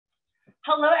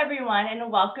Hello, everyone,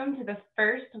 and welcome to the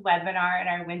first webinar in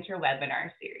our winter webinar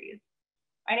series.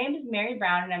 My name is Mary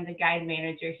Brown, and I'm the guide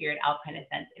manager here at Alpine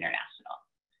Ascents International.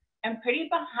 I'm pretty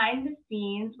behind the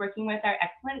scenes working with our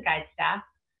excellent guide staff,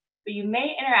 but you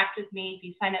may interact with me if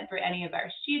you sign up for any of our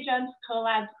She Jumps,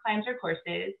 collabs, climbs, or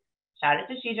courses. Shout out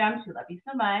to She Jumps, who love you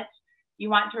so much.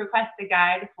 You want to request a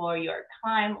guide for your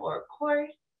climb or course,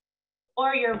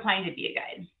 or you're applying to be a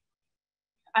guide.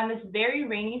 On this very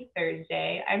rainy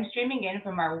Thursday, I'm streaming in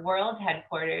from our world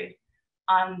headquarters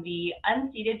on the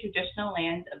unceded traditional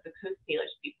lands of the Coast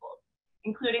Salish peoples,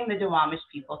 including the Duwamish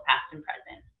people, past and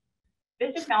present.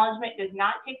 This acknowledgement does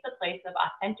not take the place of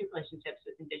authentic relationships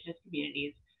with Indigenous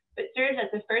communities, but serves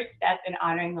as the first step in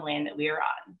honoring the land that we are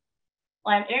on.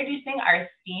 While I'm introducing our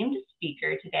esteemed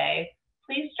speaker today,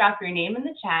 please drop your name in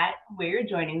the chat, where you're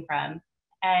joining from,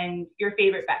 and your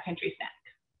favorite backcountry snack.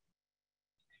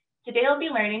 Today we'll be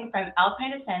learning from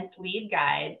Alpine Ascents lead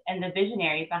guide and the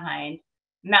visionary behind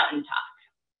Mountain Talk,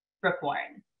 Brooke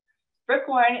Warren. Brooke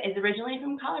Warren is originally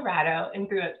from Colorado and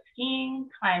grew up skiing,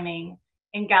 climbing,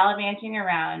 and gallivanting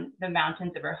around the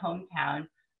mountains of her hometown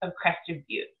of Crested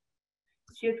Butte.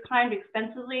 She has climbed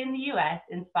extensively in the US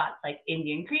in spots like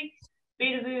Indian Creek,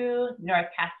 Beidavoo, North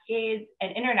Cascades,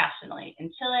 and internationally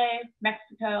in Chile,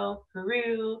 Mexico,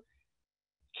 Peru,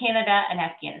 Canada, and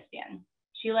Afghanistan.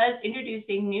 She loves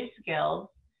introducing new skills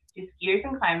to skiers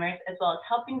and climbers, as well as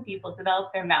helping people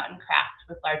develop their mountain craft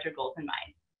with larger goals in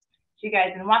mind. She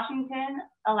guides in Washington,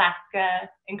 Alaska,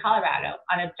 and Colorado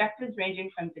on objectives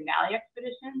ranging from Denali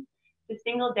expeditions to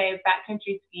single-day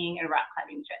backcountry skiing and rock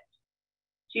climbing trips.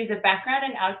 She has a background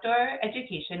in outdoor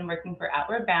education, working for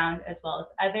Outward Bound, as well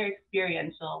as other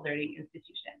experiential learning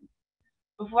institutions.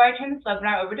 Before I turn this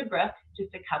webinar over to Brooke,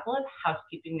 just a couple of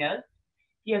housekeeping notes.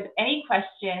 If you have any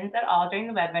questions at all during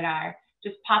the webinar,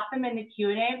 just pop them in the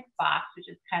Q&A box, which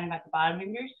is kind of at the bottom of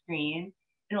your screen,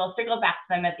 and we'll circle back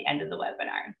to them at the end of the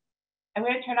webinar. I'm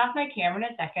going to turn off my camera in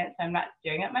a second so I'm not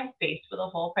staring at my face for the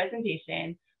whole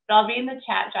presentation, but I'll be in the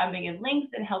chat dropping in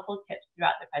links and helpful tips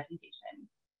throughout the presentation.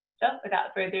 So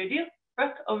without further ado,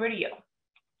 Brooke, over to you.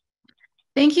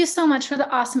 Thank you so much for the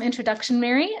awesome introduction,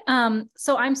 Mary.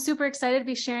 So I'm super excited to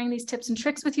be sharing these tips and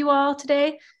tricks with you all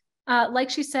today. Like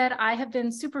she said, I have been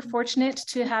super fortunate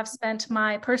to have spent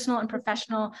my personal and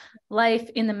professional life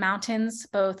in the mountains,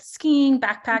 both skiing,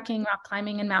 backpacking, rock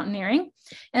climbing, and mountaineering.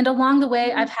 And along the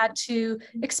way, I've had to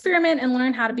experiment and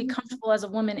learn how to be comfortable as a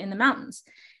woman in the mountains.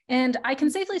 And I can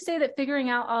safely say that figuring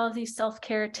out all of these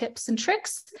self-care tips and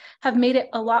tricks have made it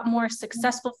a lot more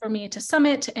successful for me to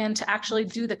summit and to actually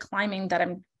do the climbing that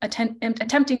I'm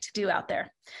attempting to do out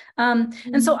there.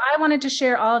 And so I wanted to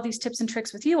share all of these tips and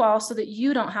tricks with you all so that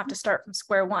you don't have to start from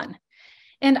square one.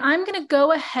 And I'm going to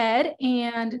go ahead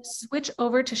and switch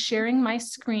over to sharing my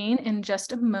screen in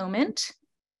just a moment.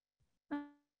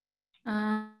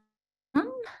 And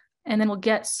then we'll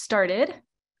get started.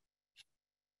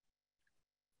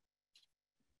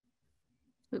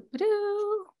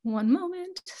 One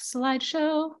moment,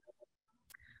 slideshow.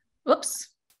 Whoops.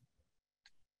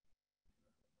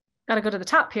 Got to go to the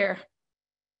top here.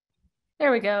 There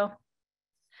we go.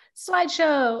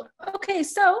 Slideshow. Okay,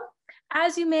 so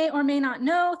as you may or may not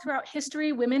know, throughout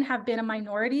history, women have been a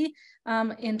minority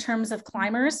in terms of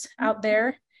climbers out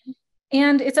there.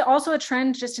 And it's also a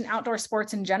trend just in outdoor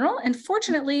sports in general. And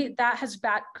fortunately, that has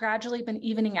gradually been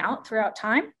evening out throughout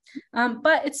time.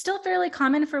 But it's still fairly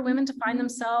common for women to find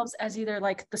themselves as either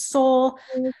like the sole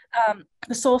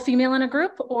female in a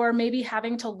group, or maybe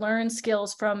having to learn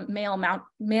skills from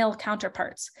male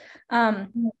counterparts.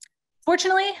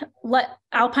 Fortunately,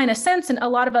 Alpine Ascents and a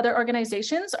lot of other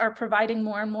organizations are providing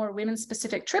more and more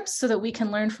women-specific trips so that we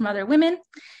can learn from other women.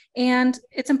 And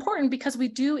it's important because we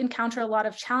do encounter a lot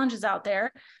of challenges out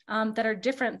there that are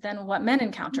different than what men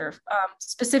encounter,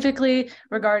 specifically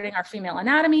regarding our female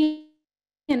anatomy,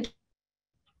 in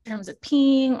terms of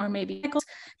peeing or maybe cycles,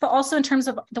 but also in terms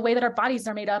of the way that our bodies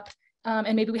are made up,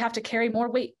 and maybe we have to carry more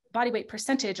body weight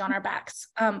percentage on our backs.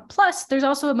 Plus, there's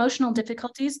also emotional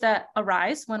difficulties that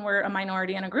arise when we're a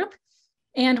minority in a group.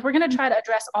 And we're going to try to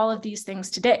address all of these things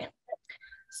today.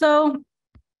 So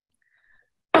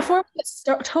before we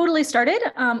get totally started,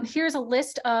 here's a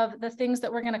list of the things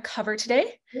that we're going to cover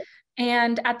today.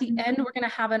 And at the end, we're going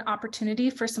to have an opportunity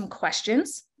for some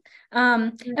questions.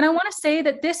 And I want to say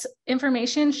that this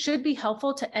information should be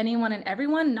helpful to anyone and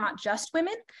everyone, not just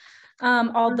women.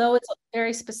 Although it's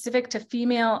very specific to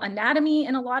female anatomy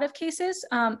in a lot of cases,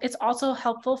 it's also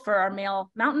helpful for our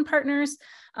male mountain partners.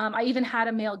 I even had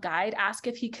a male guide ask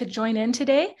if he could join in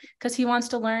today because he wants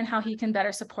to learn how he can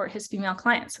better support his female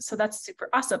clients. So that's super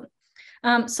awesome.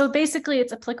 So basically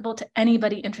it's applicable to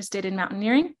anybody interested in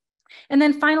mountaineering. And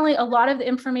then finally, a lot of the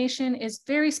information is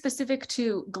very specific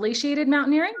to glaciated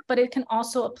mountaineering, but it can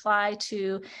also apply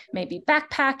to maybe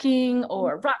backpacking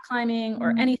or rock climbing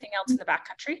or anything else in the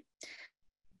backcountry.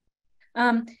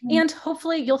 And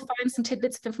hopefully you'll find some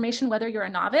tidbits of information, whether you're a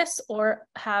novice or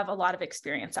have a lot of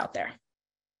experience out there.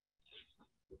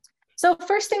 So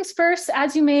first things first,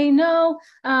 as you may know,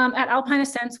 at Alpine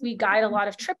Ascents, we guide a lot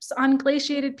of trips on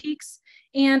glaciated peaks.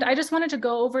 And I just wanted to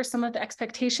go over some of the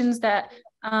expectations that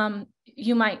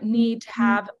you might need to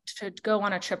have to go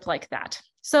on a trip like that.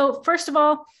 So first of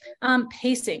all,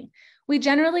 pacing. We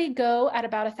generally go at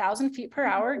about 1,000 feet per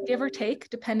hour, give or take,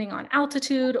 depending on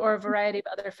altitude or a variety of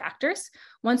other factors,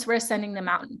 once we're ascending the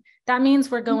mountain. That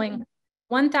means we're going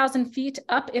 1,000 feet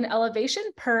up in elevation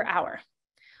per hour.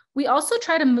 We also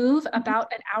try to move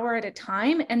about an hour at a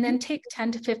time and then take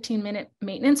 10 to 15-minute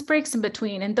maintenance breaks in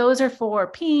between. And those are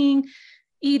for peeing,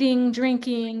 eating,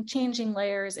 drinking, changing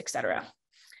layers, etc.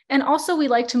 And also we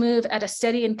like to move at a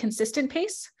steady and consistent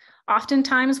pace.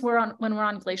 Oftentimes when we're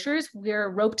on glaciers, we're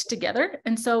roped together.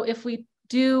 And so if we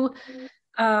do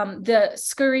the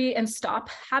scurry and stop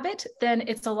habit, then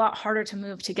it's a lot harder to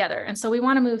move together. And so we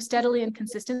want to move steadily and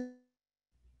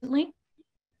consistently.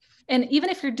 And even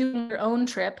if you're doing your own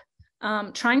trip,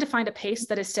 trying to find a pace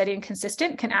that is steady and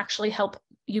consistent can actually help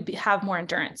you have more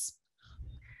endurance.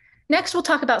 Next, we'll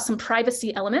talk about some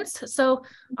privacy elements. So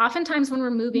oftentimes when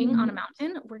we're moving on a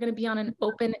mountain, we're going to be on an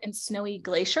open and snowy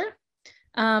glacier.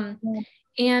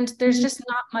 And there's just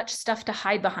not much stuff to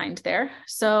hide behind there.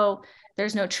 So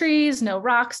there's no trees, no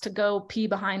rocks to go pee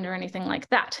behind or anything like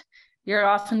that. You're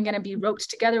often going to be roped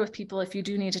together with people if you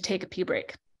do need to take a pee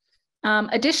break.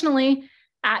 Additionally,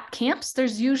 at camps,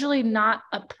 there's usually not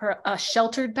a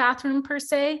sheltered bathroom per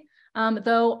se,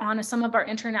 though on some of our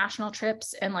international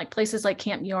trips and like places like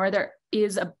Camp Muir, there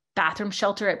is a bathroom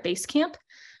shelter at base camp.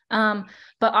 But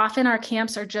often our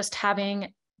camps are just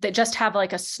have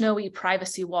like a snowy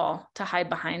privacy wall to hide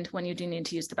behind when you do need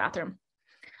to use the bathroom.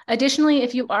 Additionally,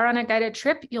 if you are on a guided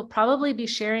trip, you'll probably be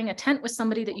sharing a tent with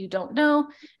somebody that you don't know,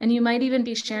 and you might even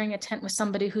be sharing a tent with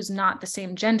somebody who's not the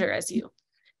same gender as you.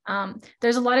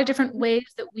 There's a lot of different ways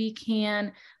that we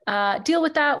can deal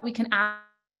with that. We can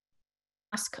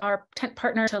ask our tent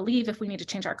partner to leave if we need to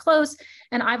change our clothes.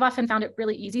 And I've often found it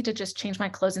really easy to just change my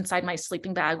clothes inside my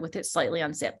sleeping bag with it slightly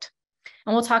unzipped.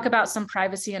 And we'll talk about some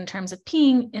privacy in terms of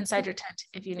peeing inside your tent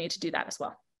if you need to do that as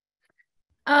well.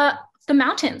 The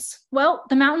mountains. Well,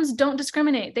 the mountains don't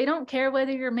discriminate. They don't care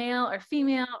whether you're male or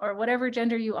female or whatever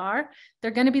gender you are.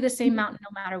 They're going to be the same mountain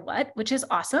no matter what, which is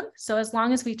awesome. So as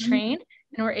long as we train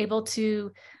and we're able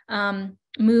to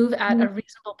move at a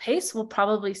reasonable pace, we'll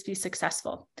probably be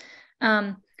successful.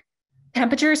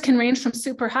 Temperatures can range from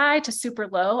super high to super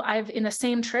low. I've, in the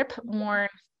same trip, worn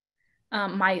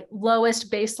my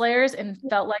lowest base layers and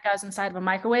felt like I was inside of a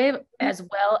microwave, as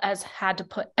well as had to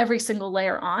put every single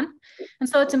layer on. And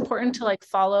so it's important to like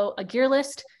follow a gear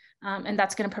list, and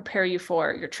that's going to prepare you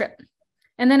for your trip.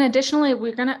 And then additionally,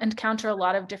 we're going to encounter a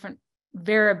lot of different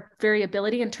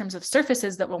variability in terms of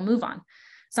surfaces that we'll move on.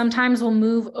 Sometimes we'll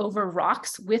move over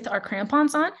rocks with our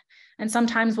crampons on, and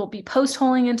sometimes we'll be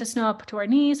post-holing into snow up to our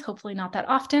knees, hopefully not that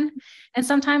often. And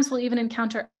sometimes we'll even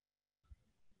encounter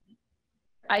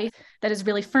ice that is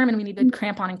really firm and we need a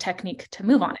cramponing technique to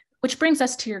move on it, which brings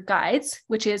us to your guides,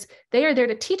 which is they are there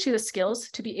to teach you the skills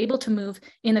to be able to move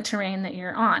in the terrain that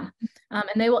you're on. And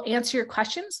they will answer your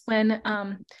questions when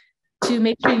to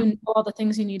make sure you know all the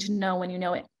things you need to know when you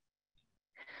know it.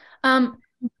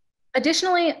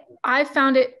 Additionally, I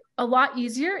found it a lot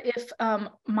easier if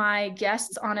my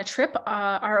guests on a trip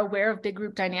are aware of big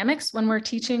group dynamics. When we're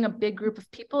teaching a big group of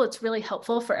people, it's really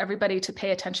helpful for everybody to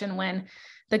pay attention when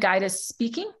the guide is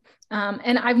speaking.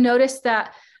 And I've noticed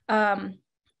that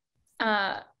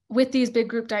with these big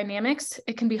group dynamics,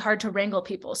 it can be hard to wrangle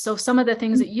people. So some of the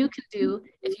things that you can do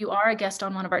if you are a guest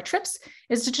on one of our trips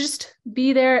is to just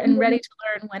be there and ready to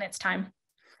learn when it's time.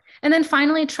 And then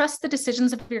finally, trust the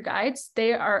decisions of your guides.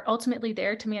 They are ultimately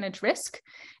there to manage risk.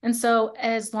 And so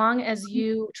as long as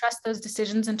you trust those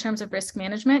decisions in terms of risk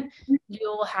management,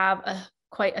 you'll have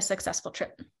quite a successful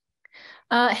trip.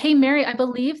 Hey, Mary, I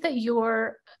believe that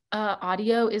your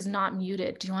audio is not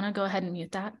muted. Do you want to go ahead and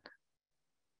mute that?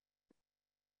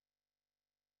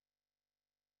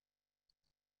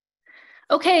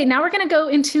 Okay, now we're going to go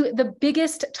into the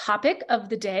biggest topic of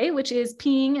the day, which is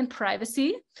peeing and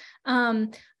privacy.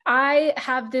 I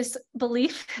have this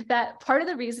belief that part of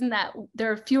the reason that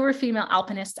there are fewer female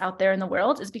alpinists out there in the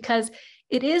world is because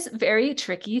it is very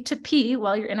tricky to pee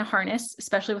while you're in a harness,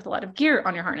 especially with a lot of gear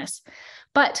on your harness.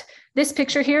 But this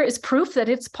picture here is proof that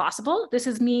it's possible. This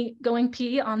is me going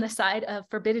pee on the side of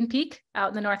Forbidden Peak out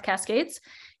in the North Cascades.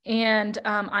 and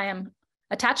I am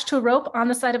attached to a rope on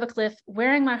the side of a cliff,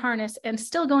 wearing my harness and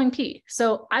still going pee.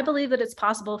 So I believe that it's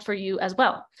possible for you as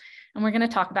well. And we're going to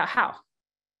talk about how.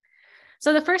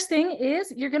 So the first thing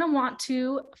is you're going to want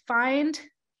to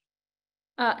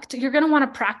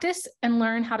practice and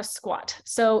learn how to squat.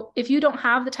 So if you don't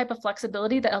have the type of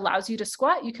flexibility that allows you to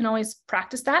squat, you can always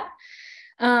practice that.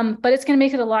 But it's going to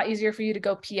make it a lot easier for you to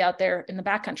go pee out there in the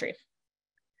backcountry.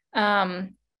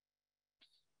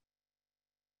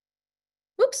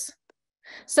 Oops.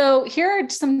 So here are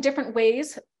some different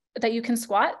ways that you can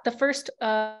squat. The first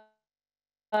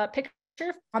picture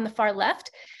on the far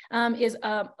left is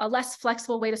a less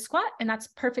flexible way to squat, and that's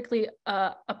perfectly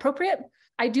appropriate.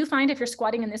 I do find if you're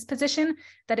squatting in this position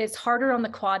that it's harder on the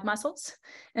quad muscles.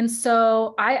 And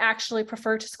so I actually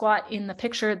prefer to squat in the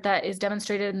picture that is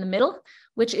demonstrated in the middle,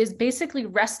 which is basically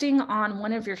resting on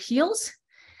one of your heels.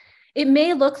 It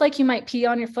may look like you might pee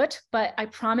on your foot, but I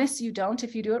promise you don't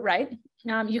if you do it right.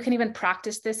 You can even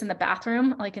practice this in the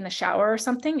bathroom, like in the shower or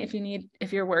something,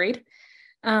 if you're worried.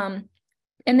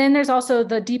 And then there's also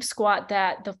the deep squat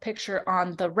that the picture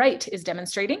on the right is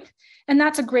demonstrating. And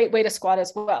that's a great way to squat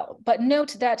as well. But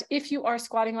note that if you are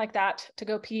squatting like that to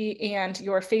go pee and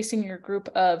you're facing your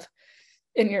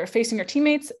you're facing your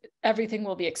teammates, everything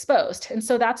will be exposed. And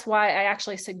so that's why I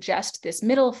actually suggest this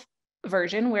middle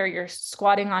version where you're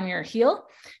squatting on your heel,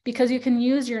 because you can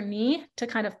use your knee to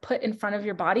kind of put in front of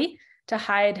your body to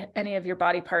hide any of your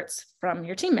body parts from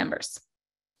your team members.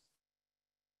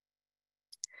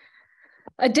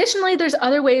 Additionally, there's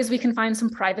other ways we can find some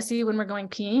privacy when we're going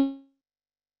peeing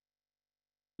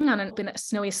on an open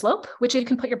snowy slope, which you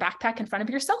can put your backpack in front of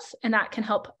yourself, and that can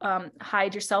help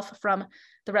hide yourself from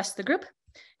the rest of the group.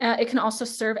 It can also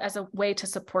serve as a way to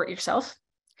support yourself.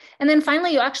 And then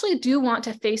finally, you actually do want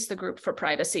to face the group for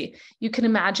privacy. You can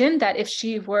imagine that if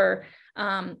she were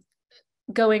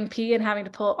going pee and having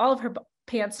to pull all of her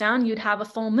pants down, you'd have a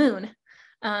full moon.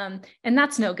 And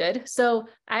that's no good. So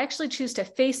I actually choose to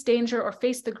face danger or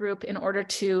face the group in order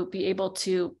to be able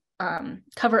to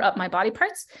cover up my body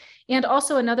parts. And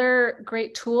also another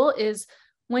great tool is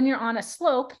when you're on a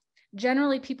slope,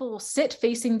 generally people will sit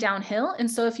facing downhill.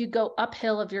 And so if you go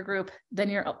uphill of your group, then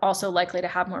you're also likely to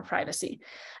have more privacy.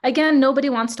 Again, nobody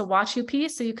wants to watch you pee.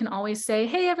 So you can always say,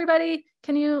 hey, everybody,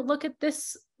 can you look at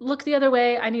this? Look the other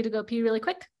way. I need to go pee really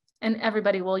quick. And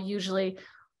everybody will usually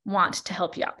want to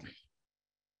help you out.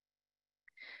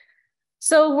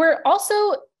 So we're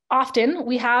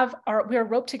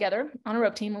roped together on a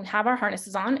rope team. We have our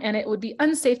harnesses on, and it would be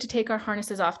unsafe to take our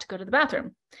harnesses off to go to the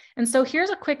bathroom. And so here's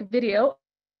a quick video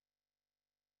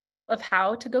of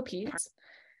how to go pee.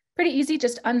 Pretty easy,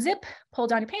 just unzip, pull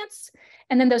down your pants,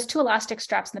 and then those two elastic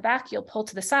straps in the back, you'll pull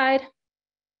to the side,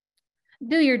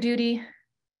 do your duty,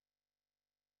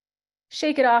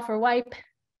 shake it off or wipe,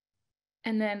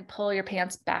 and then pull your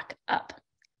pants back up.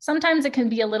 Sometimes it can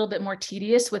be a little bit more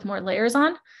tedious with more layers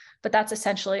on, but that's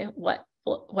essentially what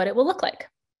it will look like.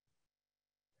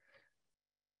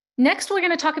 Next, we're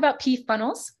going to talk about pee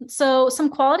funnels. So some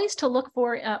qualities to look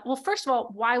for. Well, first of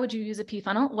all, why would you use a pee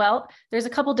funnel? Well, there's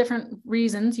a couple different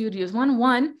reasons you would use one.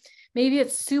 One, maybe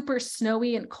it's super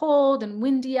snowy and cold and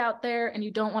windy out there and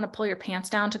you don't want to pull your pants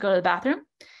down to go to the bathroom.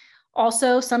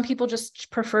 Also, some people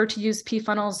just prefer to use pee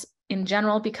funnels in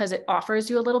general because it offers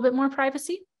you a little bit more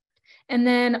privacy. And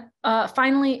then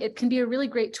finally, it can be a really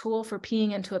great tool for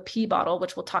peeing into a pee bottle,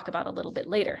 which we'll talk about a little bit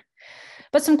later.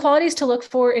 But some qualities to look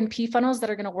for in pee funnels that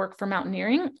are going to work for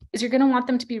mountaineering is you're going to want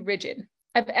them to be rigid.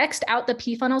 I've X'd out the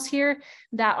pee funnels here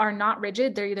that are not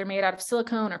rigid. They're either made out of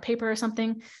silicone or paper or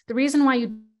something. The reason why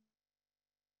you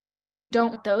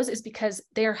don't want those is because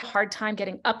they're a hard time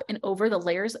getting up and over the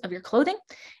layers of your clothing.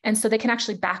 And so they can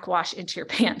actually backwash into your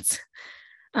pants.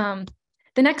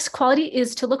 The next quality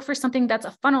is to look for something that's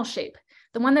a funnel shape.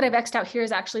 The one that I've X'd out here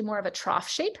is actually more of a trough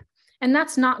shape. And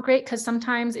that's not great because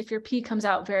sometimes if your pee comes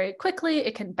out very quickly,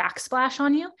 it can backsplash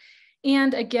on you.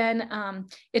 And again,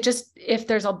 if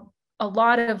there's a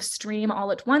lot of stream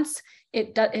all at once,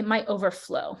 it might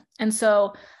overflow. And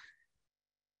so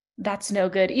that's no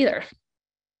good either.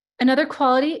 Another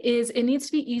quality is it needs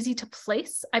to be easy to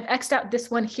place. I've X'd out this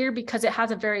one here because it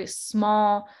has a very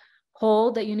small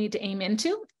hole that you need to aim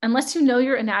into. Unless you know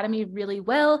your anatomy really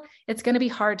well, it's going to be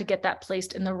hard to get that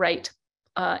placed in the right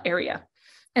area.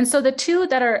 And so the two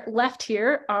that are left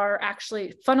here are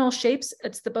actually funnel shapes.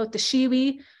 It's both the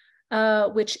Shiwi,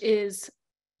 which is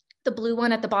the blue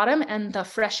one at the bottom, and the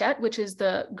Freshette, which is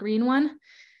the green one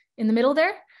in the middle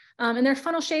there. And they're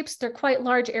funnel shapes. They're quite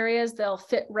large areas. They'll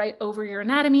fit right over your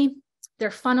anatomy.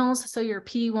 They're funnels, so your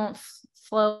pee won't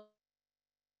flow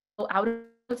out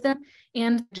of them,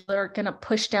 and they're going to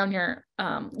push down your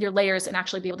layers and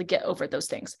actually be able to get over those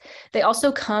things. They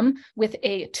also come with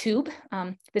a tube.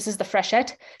 This is the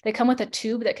Freshette. They come with a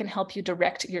tube that can help you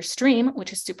direct your stream,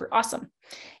 which is super awesome.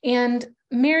 And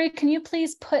Mary, can you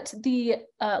please put the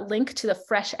link to the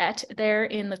Freshette there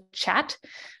in the chat?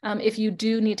 If you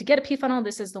do need to get a pea funnel,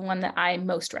 this is the one that I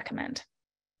most recommend.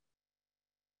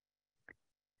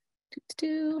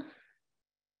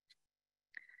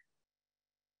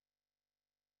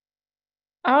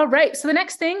 All right, so the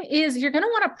next thing is you're going to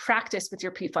want to practice with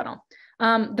your pea funnel.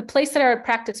 The place that I would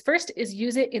practice first is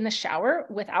use it in the shower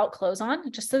without clothes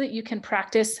on, just so that you can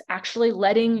practice actually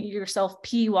letting yourself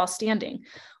pee while standing.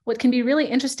 What can be really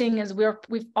interesting is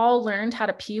we've all learned how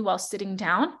to pee while sitting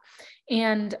down.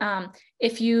 And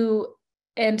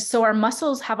so our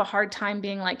muscles have a hard time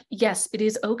being like, yes, it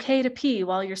is okay to pee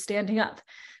while you're standing up.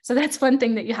 So that's one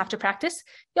thing that you have to practice.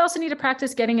 You also need to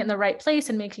practice getting it in the right place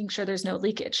and making sure there's no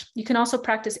leakage. You can also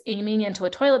practice aiming into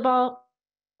a toilet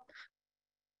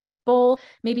bowl,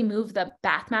 maybe move the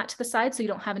bath mat to the side so you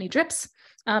don't have any drips.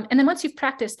 And then once you've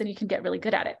practiced, then you can get really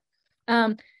good at it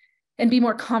and be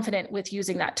more confident with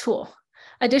using that tool.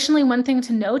 Additionally, one thing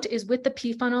to note is with the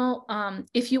pea funnel,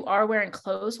 if you are wearing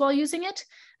clothes while using it,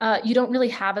 you don't really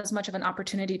have as much of an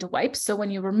opportunity to wipe. So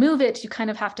when you remove it, you kind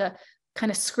of have to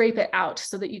scrape it out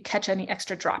so that you catch any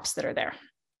extra drops that are there.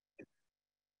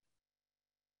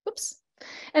 Oops.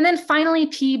 And then finally,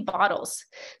 pee bottles.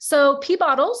 So pee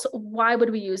bottles, why would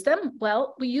we use them?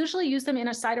 Well, we usually use them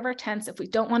inside of our tents if we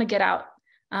don't want to get out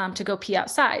to go pee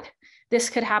outside. This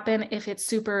could happen if it's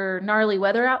super gnarly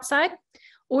weather outside,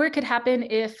 or it could happen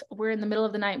if we're in the middle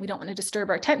of the night, we don't want to disturb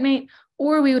our tent mate,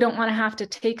 or we don't want to have to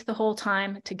take the whole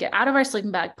time to get out of our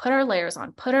sleeping bag, put our layers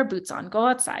on, put our boots on, go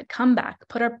outside, come back,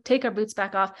 take our boots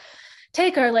back off,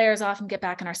 take our layers off and get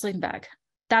back in our sleeping bag.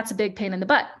 That's a big pain in the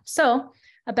butt. So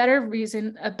a better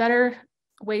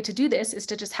way to do this is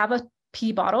to just have a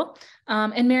pee bottle.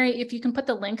 And Mary, if you can put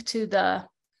the link to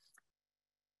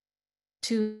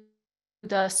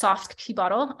the soft pee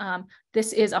bottle.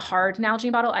 This is a hard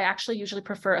Nalgene bottle. I actually usually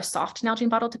prefer a soft Nalgene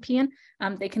bottle to pee in.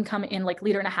 They can come in like 1.5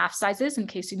 liter sizes in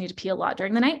case you need to pee a lot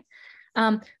during the night.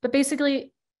 But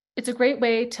basically, it's a great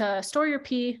way to store your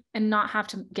pee and not have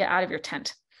to get out of your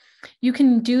tent. You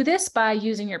can do this by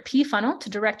using your pee funnel to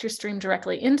direct your stream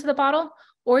directly into the bottle,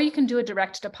 or you can do a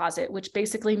direct deposit, which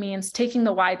basically means taking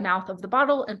the wide mouth of the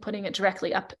bottle and putting it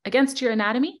directly up against your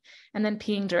anatomy and then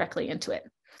peeing directly into it.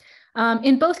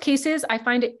 In both cases, I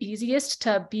find it easiest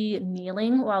to be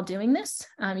kneeling while doing this.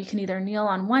 You can either kneel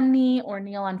on one knee or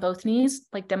kneel on both knees,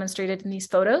 like demonstrated in these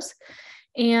photos.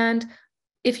 And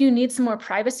if you need some more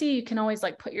privacy, you can always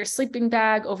like put your sleeping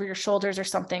bag over your shoulders or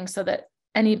something so that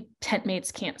any tent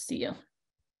mates can't see you.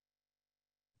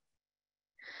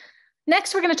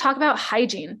 Next, we're going to talk about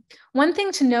hygiene. One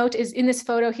thing to note is in this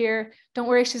photo here, don't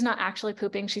worry, she's not actually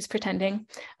pooping, she's pretending.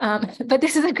 But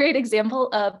this is a great example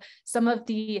of some of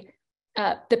the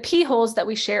pee holes that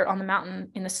we share on the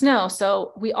mountain in the snow.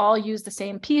 So we all use the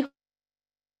same pee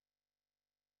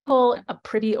hole, a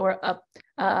privy or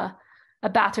a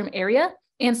bathroom area.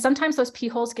 And sometimes those pee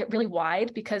holes get really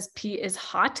wide because pee is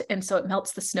hot and so it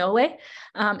melts the snow away.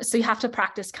 So you have to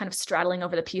practice kind of straddling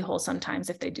over the pee hole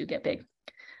sometimes if they do get big.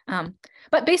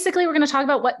 But basically we're going to talk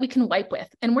about what we can wipe with.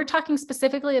 And we're talking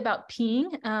specifically about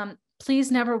peeing.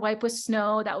 Please never wipe with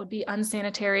snow. That would be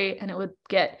unsanitary and it would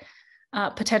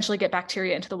potentially get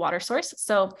bacteria into the water source.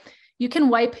 So you can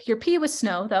wipe your pee with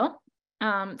snow though.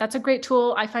 That's a great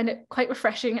tool. I find it quite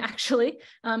refreshing actually.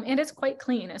 And it's quite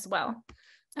clean as well.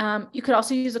 You could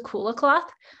also use a Kula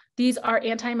cloth. These are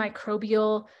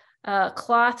antimicrobial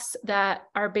cloths that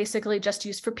are basically just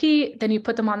used for pee. Then you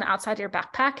put them on the outside of your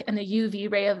backpack and the UV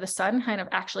ray of the sun kind of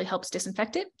actually helps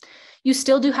disinfect it. You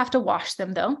still do have to wash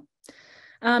them though.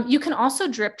 You can also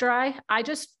drip dry. I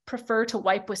just prefer to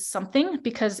wipe with something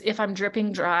because if I'm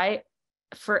dripping dry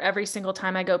for every single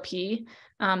time I go pee,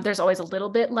 there's always a little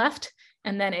bit left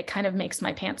and then it kind of makes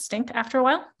my pants stink after a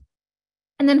while.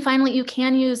 And then finally, you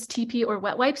can use TP or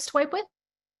wet wipes to wipe with.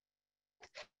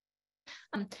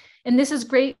 And this is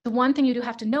great. The one thing you do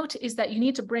have to note is that you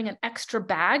need to bring an extra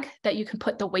bag that you can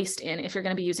put the waste in if you're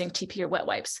going to be using TP or wet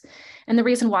wipes. And the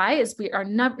reason why is we are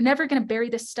never going to bury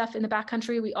this stuff in the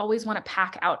backcountry. We always want to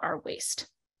pack out our waste.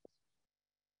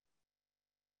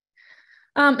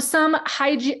 Some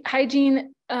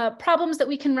hygiene problems that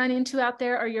we can run into out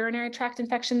there are urinary tract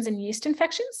infections and yeast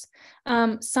infections.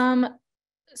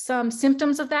 Some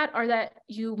symptoms of that are that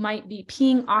you might be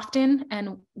peeing often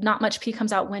and not much pee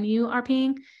comes out when you are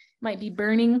peeing, might be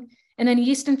burning. And then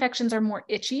yeast infections are more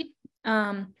itchy.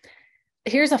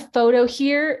 Here's a photo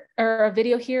here or a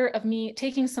video here of me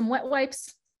taking some wet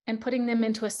wipes and putting them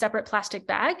into a separate plastic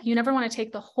bag. You never want to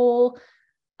take the whole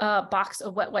box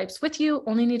of wet wipes with you.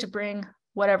 Only need to bring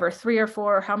whatever, 3 or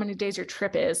 4, or how many days your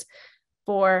trip is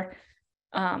for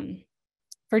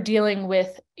dealing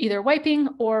with either wiping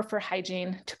or for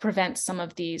hygiene to prevent some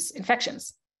of these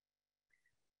infections.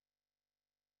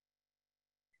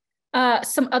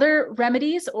 Some other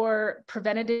remedies or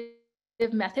preventative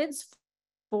methods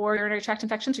for urinary tract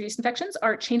infections or yeast infections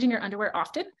are changing your underwear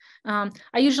often.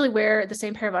 I usually wear the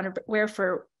same pair of underwear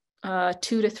for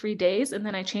 2 to 3 days, and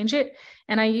then I change it.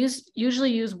 And I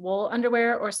usually use wool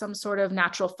underwear or some sort of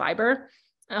natural fiber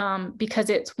because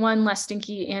it's, one, less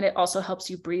stinky, and it also helps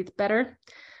you breathe better.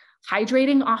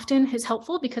 Hydrating often is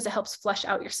helpful because it helps flush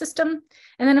out your system.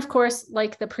 And then, of course,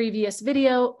 like the previous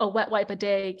video, a wet wipe a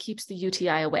day keeps the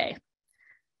UTI away.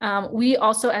 We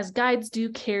also, as guides, do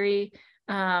carry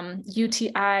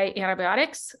UTI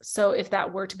antibiotics. So if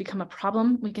that were to become a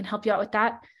problem, we can help you out with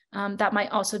that. That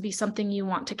might also be something you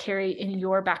want to carry in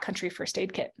your backcountry first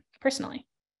aid kit, personally.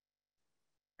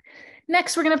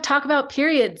 Next, we're going to talk about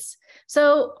periods.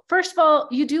 So first of all,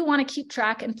 you do want to keep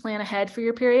track and plan ahead for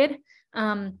your period.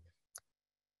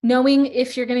 Knowing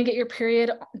if you're going to get your period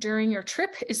during your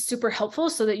trip is super helpful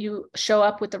so that you show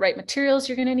up with the right materials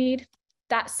you're going to need.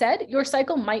 That said, your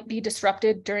cycle might be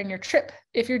disrupted during your trip.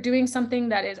 If you're doing something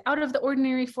that is out of the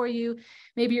ordinary for you,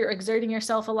 maybe you're exerting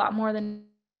yourself a lot more than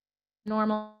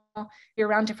normal, you're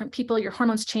around different people, your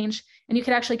hormones change, and you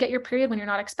could actually get your period when you're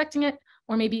not expecting it,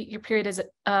 or maybe your period is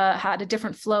had a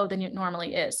different flow than it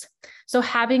normally is. So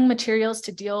having materials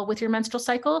to deal with your menstrual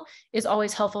cycle is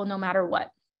always helpful no matter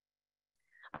what.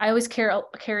 I always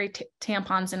carry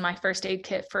tampons in my first aid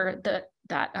kit for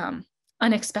that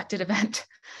unexpected event.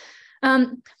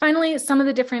 Finally, some of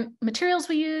the different materials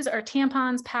we use are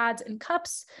tampons, pads, and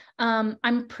cups.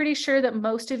 I'm pretty sure that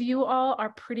most of you all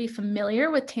are pretty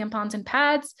familiar with tampons and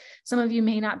pads. Some of you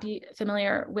may not be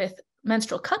familiar with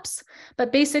menstrual cups,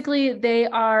 but basically they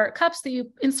are cups that you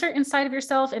insert inside of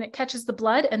yourself and it catches the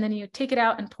blood, and then you take it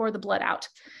out and pour the blood out.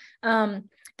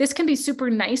 This can be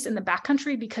super nice in the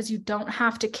backcountry because you don't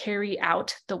have to carry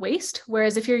out the waste.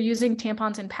 Whereas if you're using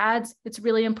tampons and pads, it's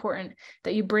really important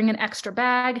that you bring an extra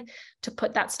bag to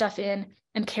put that stuff in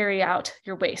and carry out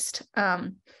your waste.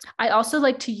 I also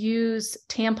like to use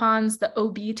tampons, the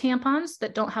OB tampons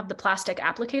that don't have the plastic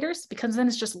applicators, because then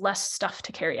it's just less stuff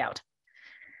to carry out.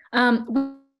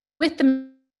 With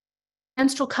the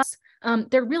menstrual cups,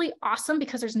 they're really awesome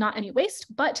because there's not any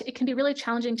waste, but it can be really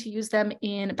challenging to use them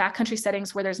in backcountry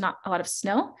settings where there's not a lot of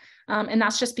snow. And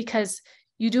that's just because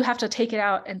you do have to take it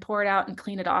out and pour it out and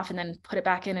clean it off and then put it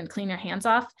back in and clean your hands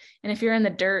off. And if you're in the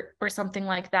dirt or something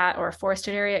like that, or a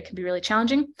forested area, it can be really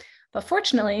challenging. But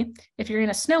fortunately, if you're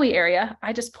in a snowy area,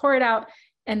 I just pour it out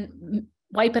and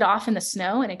wipe it off in the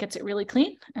snow and it gets it really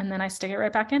clean. And then I stick it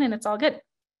right back in and it's all good.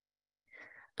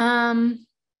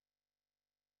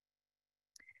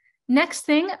 Next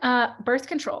thing, birth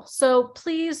control. So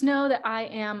please know that I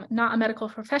am not a medical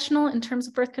professional in terms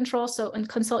of birth control, and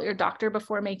consult your doctor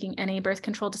before making any birth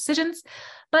control decisions.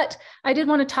 But I did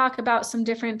want to talk about some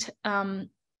different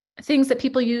things that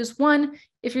people use. One,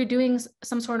 if you're doing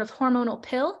some sort of hormonal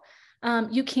pill,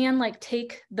 you can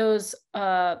take those,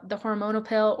 the hormonal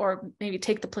pill, or maybe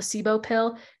take the placebo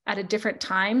pill at a different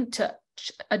time to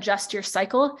adjust your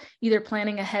cycle, either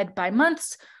planning ahead by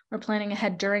months or planning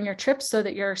ahead during your trip so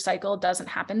that your cycle doesn't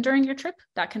happen during your trip.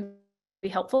 That can be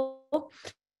helpful.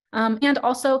 And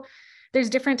also, there's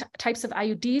different types of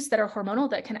IUDs that are hormonal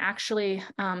that can actually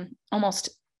almost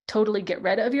totally get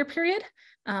rid of your period.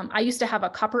 I used to have a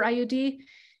copper IUD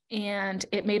and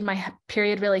it made my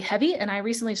period really heavy. And I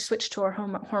recently switched to a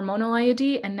hormonal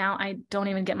IUD, and now I don't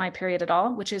even get my period at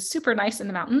all, which is super nice in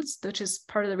the mountains, which is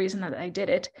part of the reason that I did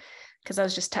it, because I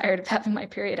was just tired of having my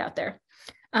period out there.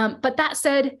 But that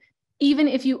said, even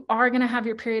if you are going to have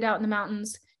your period out in the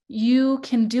mountains, you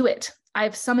can do it.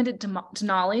 I've summited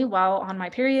Denali while on my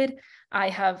period. I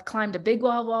have climbed a big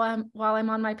wall while I'm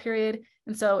on my period.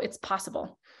 And so it's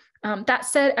possible. That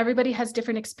said, everybody has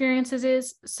different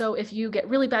experiences. So if you get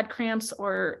really bad cramps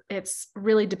or it's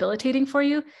really debilitating for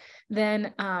you,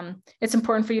 then it's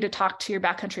important for you to talk to your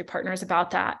backcountry partners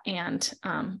about that and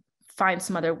find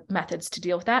some other methods to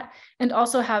deal with that, and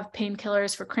also have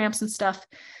painkillers for cramps and stuff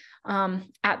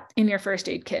in your first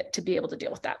aid kit to be able to deal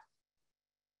with that.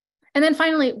 And then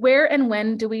finally, where and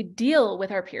when do we deal with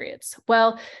our periods?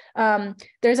 Well,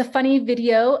 there's a funny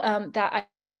video that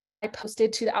I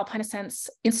posted to the Alpine Ascents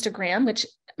Instagram, which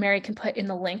Mary can put in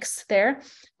the links there,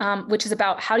 which is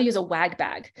about how to use a wag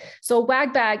bag. So a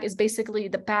wag bag is basically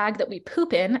the bag that we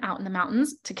poop in out in the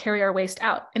mountains to carry our waste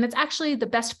out. And it's actually the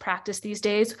best practice these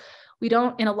days We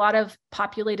don't, in a lot of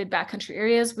populated backcountry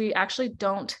areas, we actually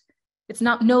don't, it's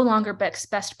no longer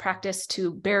best practice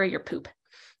to bury your poop.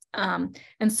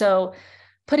 And so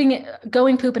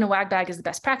going poop in a wag bag is the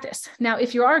best practice. Now,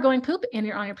 if you are going poop and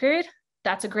you're on your period,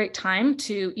 that's a great time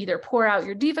to either pour out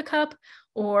your Diva cup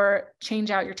or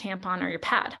change out your tampon or your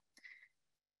pad.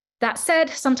 That said,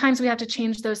 sometimes we have to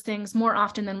change those things more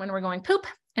often than when we're going poop,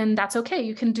 and that's okay.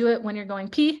 You can do it when you're going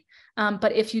pee.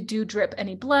 But if you do drip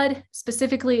any blood,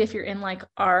 specifically if you're in like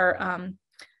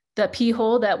the pee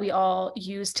hole that we all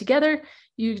use together,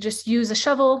 you just use a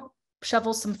shovel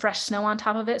some fresh snow on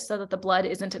top of it so that the blood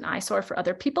isn't an eyesore for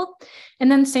other people.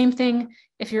 And then same thing,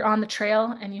 if you're on the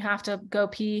trail and you have to go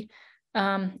pee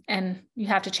and you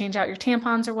have to change out your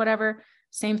tampons or whatever,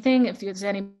 same thing. If there's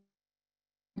any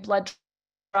blood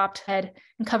dropped, head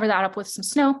and cover that up with some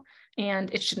snow,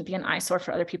 and it shouldn't be an eyesore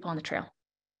for other people on the trail.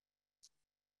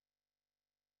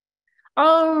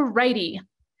 Alrighty.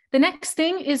 The next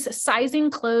thing is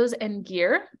sizing clothes and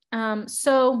gear.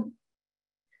 So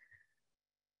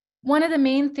one of the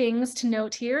main things to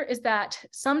note here is that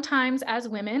sometimes as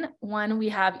women, we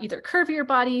have either curvier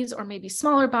bodies or maybe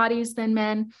smaller bodies than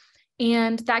men,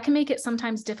 and that can make it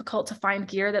sometimes difficult to find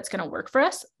gear that's going to work for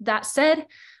us. That said,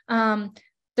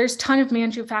 there's a ton of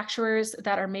manufacturers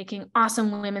that are making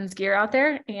awesome women's gear out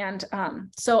there. And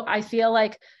so I feel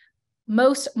like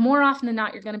more often than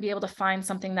not, you're going to be able to find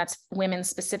something that's women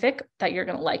specific that you're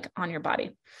going to like on your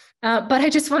body. But I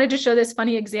just wanted to show this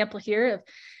funny example here of,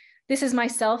 this is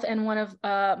myself and one of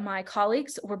my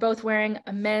colleagues. We're both wearing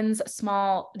a men's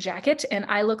small jacket and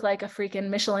I look like a freaking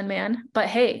Michelin man, but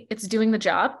hey, it's doing the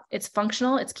job. It's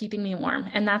functional. It's keeping me warm.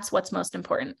 And that's what's most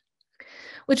important.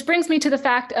 Which brings me to the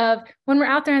fact of when we're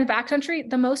out there in the backcountry,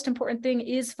 the most important thing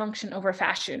is function over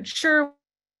fashion. Sure,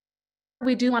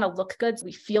 we do want to look good, so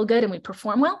we feel good and we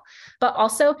perform well, but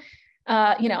also,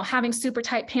 having super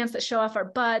tight pants that show off our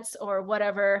butts or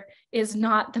whatever is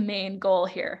not the main goal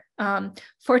here.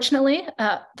 Fortunately,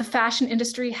 the fashion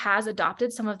industry has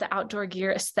adopted some of the outdoor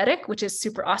gear aesthetic, which is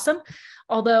super awesome.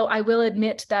 Although I will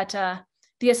admit that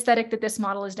the aesthetic that this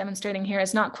model is demonstrating here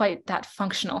is not quite that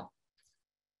functional.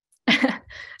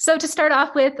 So to start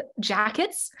off with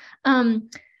jackets,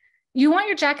 you want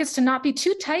your jackets to not be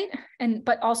too tight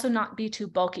but also not be too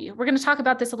bulky. We're going to talk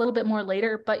about this a little bit more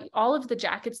later, but all of the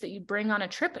jackets that you bring on a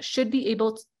trip should be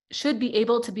able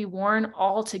to be worn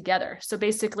all together. So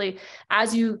basically,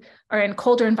 as you are in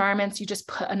colder environments, you just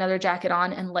put another jacket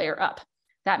on and layer up.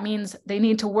 That means they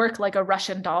need to work like a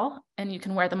Russian doll and you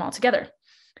can wear them all together.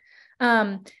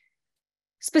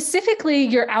 Specifically,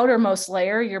 your outermost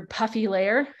layer, your puffy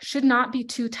layer, should not be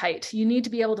too tight. You need to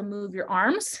be able to move your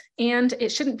arms, and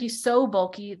it shouldn't be so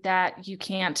bulky that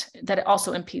that it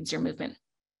also impedes your movement.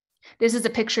 This is a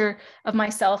picture of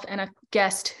myself and a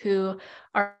guest who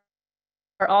are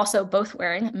also both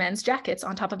wearing men's jackets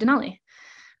on top of Denali.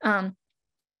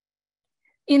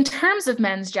 In terms of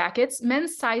men's jackets,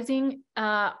 men's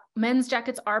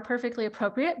jackets are perfectly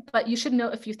appropriate, but you should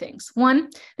note a few things. One,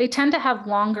 they tend to have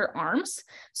longer arms.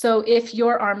 So if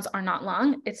your arms are not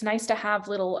long, it's nice to have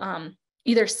little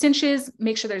either cinches,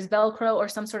 make sure there's Velcro or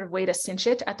some sort of way to cinch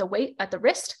it at the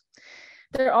wrist.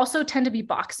 They also tend to be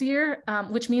boxier,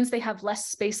 which means they have less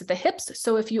space at the hips.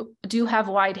 So if you do have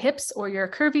wide hips or you're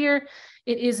curvier,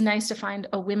 it is nice to find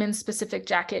a women's specific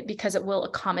jacket because it will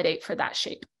accommodate for that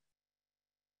shape.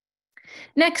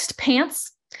 Next,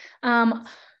 pants.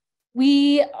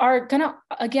 We are going to,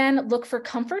 again, look for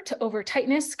comfort over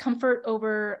tightness, comfort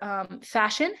over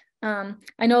fashion. I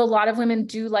know a lot of women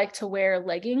do like to wear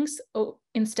leggings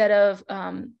instead of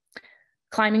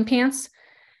climbing pants,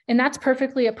 and that's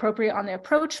perfectly appropriate on the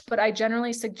approach, but I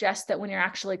generally suggest that when you're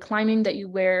actually climbing that you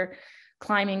wear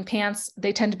climbing pants.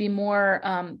 They tend to be more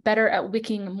better at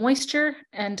wicking moisture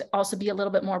and also be a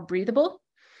little bit more breathable.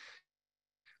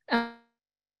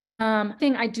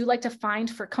 Thing I do like to find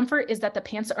for comfort is that the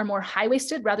pants are more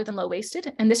high-waisted rather than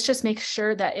low-waisted. And this just makes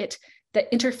sure that the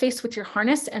interface with your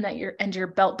harness and that your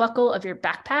belt buckle of your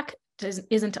backpack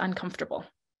isn't uncomfortable.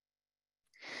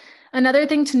 Another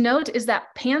thing to note is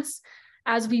that pants,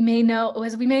 as we may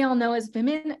all know as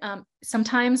women,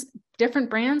 sometimes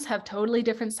different brands have totally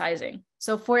different sizing.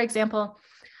 So for example,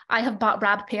 I have bought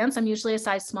wrap pants. I'm usually a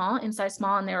size small, and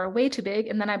they were way too big.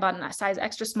 And then I bought a size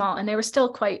extra small and they were still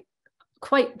quite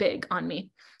big on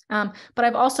me. But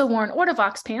I've also worn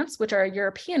Ortovox pants, which are a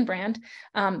European brand,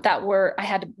 I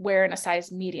had to wear in a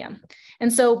size medium.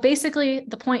 And so basically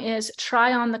the point is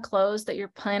try on the clothes that you're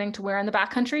planning to wear in the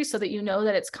backcountry so that you know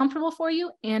that it's comfortable for you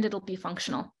and it'll be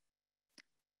functional.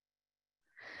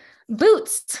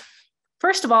 Boots.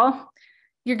 First of all,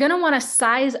 you're going to want to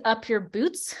size up your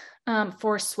boots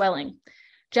for swelling.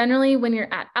 Generally, when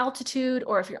you're at altitude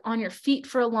or if you're on your feet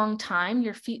for a long time,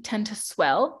 your feet tend to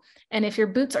swell. And if your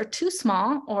boots are too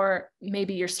small, or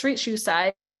maybe your street shoe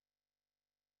size,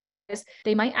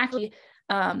 they might actually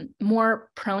more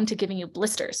prone to giving you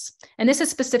blisters. And this is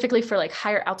specifically for like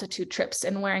higher altitude trips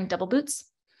and wearing double boots.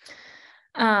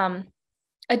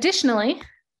 Additionally,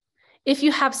 if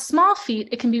you have small feet,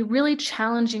 it can be really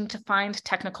challenging to find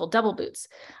technical double boots.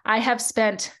 I have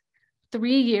spent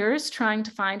 3 years trying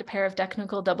to find a pair of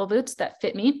technical double boots that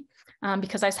fit me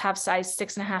because I have size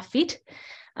 6.5 feet.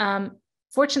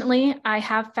 Fortunately, I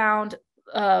have found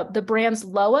the brands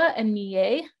Loa and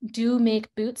Millet do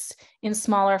make boots in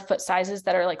smaller foot sizes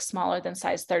that are like smaller than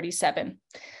size 37.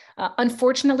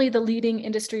 Unfortunately, the leading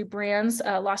industry brands,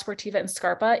 La Sportiva and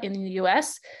Scarpa in the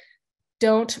US,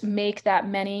 don't make that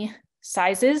many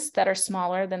sizes that are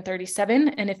smaller than 37.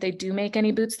 And if they do make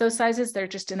any boots those sizes, they're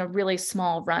just in a really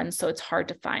small run, so it's hard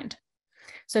to find.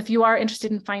 So if you are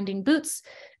interested in finding boots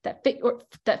that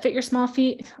fit your small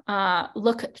feet,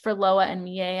 look for Loa and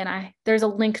Millet, and there's a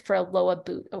link for a Loa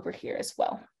boot over here as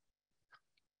well.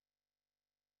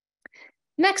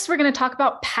 Next, we're going to talk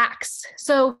about packs.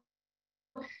 So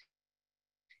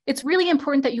it's really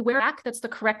important that you wear a pack that's the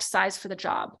correct size for the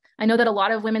job. I know that a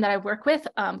lot of women that I work with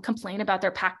complain about their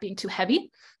pack being too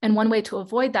heavy. And one way to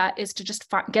avoid that is to just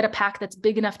get a pack that's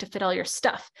big enough to fit all your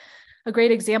stuff. A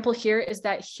great example here is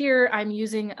that here I'm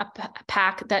using a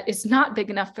pack that is not big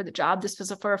enough for the job. This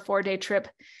was for a 4-day trip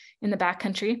in the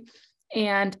backcountry.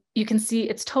 And you can see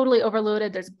it's totally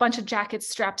overloaded. There's a bunch of jackets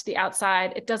strapped to the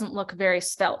outside. It doesn't look very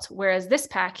svelte. Whereas this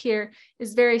pack here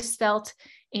is very svelte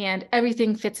and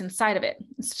everything fits inside of it.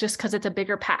 It's just because it's a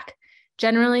bigger pack.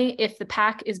 Generally, if the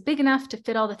pack is big enough to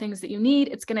fit all the things that you need,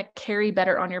 it's going to carry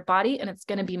better on your body and it's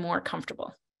going to be more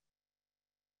comfortable.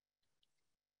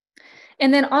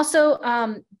 And then also,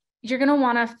 you're going to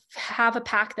want to have a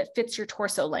pack that fits your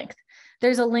torso length.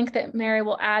 There's a link that Mary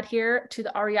will add here to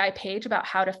the REI page about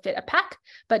how to fit a pack.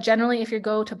 But generally, if you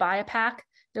go to buy a pack,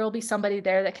 there will be somebody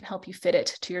there that can help you fit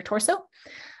it to your torso.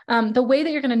 The way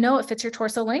that you're going to know it fits your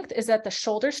torso length is that the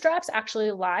shoulder straps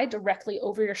actually lie directly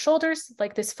over your shoulders,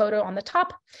 like this photo on the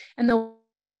top. And the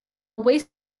waist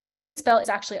belt is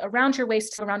actually around your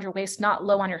waist, not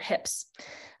low on your hips.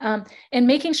 And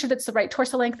making sure that's the right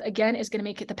torso length, again, is going to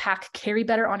make the pack carry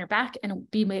better on your back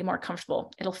and be made more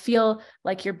comfortable. It'll feel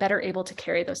like you're better able to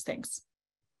carry those things.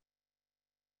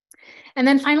 And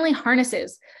then finally,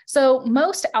 harnesses. So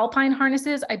most Alpine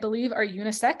harnesses, I believe, are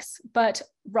unisex, but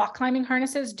rock climbing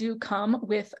harnesses do come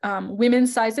with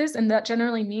women's sizes. And that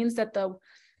generally means that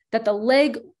the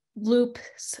leg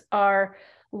loops are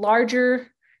larger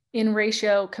in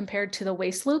ratio compared to the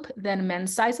waist loop than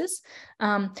men's sizes.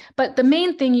 But the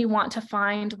main thing you want to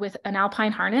find with an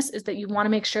Alpine harness is that you want to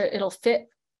make sure it'll fit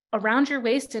around your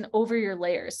waist and over your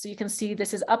layers. So you can see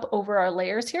this is up over our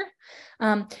layers here.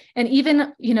 And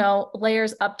even,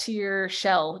 layers up to your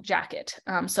shell jacket.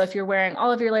 So if you're wearing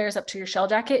all of your layers up to your shell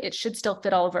jacket, it should still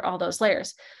fit all over all those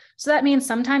layers. So that means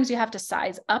sometimes you have to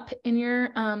size up in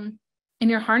your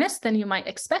harness than you might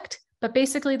expect. But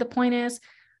basically the point is,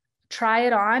 try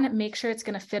it on, make sure it's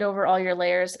going to fit over all your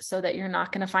layers so that you're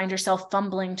not going to find yourself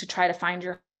fumbling to try to find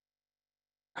your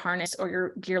harness or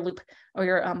your gear loop or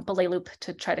your belay loop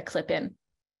to try to clip in.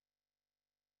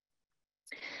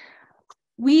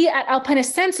 We at Alpine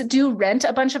Ascents do rent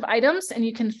a bunch of items, and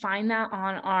you can find that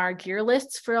on our gear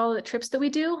lists for all the trips that we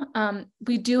do.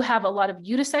 We do have a lot of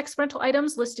unisex rental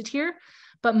items listed here,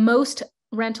 but most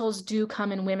rentals do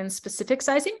come in women's specific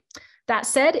sizing. That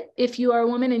said, if you are a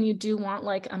woman and you do want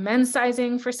like a men's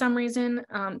sizing for some reason,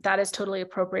 that is totally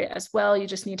appropriate as well. You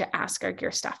just need to ask our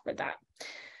gear staff for that.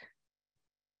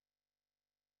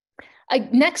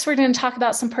 Next, we're going to talk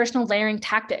about some personal layering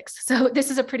tactics. So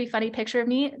this is a pretty funny picture of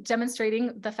me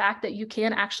demonstrating the fact that you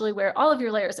can actually wear all of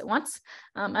your layers at once.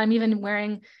 I'm even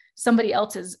wearing somebody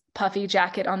else's puffy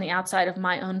jacket on the outside of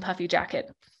my own puffy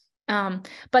jacket.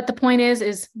 But the point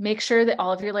is make sure that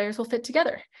all of your layers will fit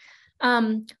together.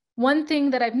 One thing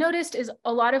that I've noticed is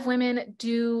a lot of women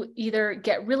do either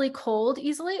get really cold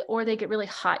easily or they get really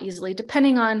hot easily,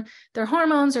 depending on their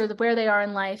hormones or where they are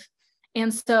in life.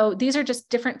 And so these are just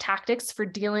different tactics for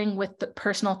dealing with the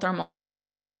personal thermal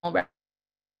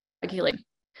regulation.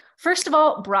 First of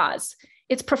all, bras.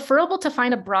 It's preferable to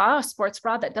find a sports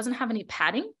bra that doesn't have any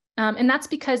padding. And that's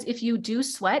because if you do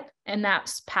sweat and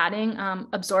that padding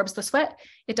absorbs the sweat,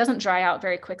 it doesn't dry out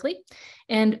very quickly.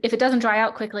 And if it doesn't dry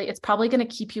out quickly, it's probably going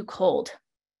to keep you cold.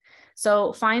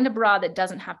 So find a bra that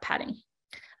doesn't have padding.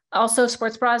 Also,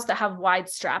 sports bras that have wide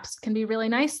straps can be really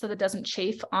nice so that it doesn't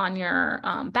chafe on your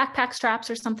backpack straps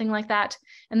or something like that.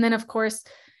 And then, of course,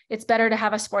 It's better to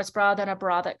have a sports bra than a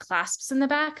bra that clasps in the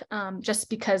back, just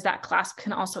because that clasp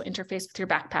can also interface with your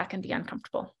backpack and be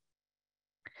uncomfortable.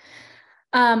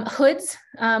 Hoods,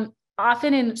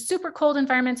 often in super cold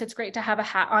environments, it's great to have a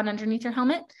hat on underneath your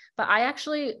helmet, but I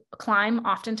actually climb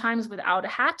oftentimes without a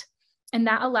hat, and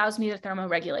that allows me to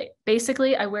thermoregulate.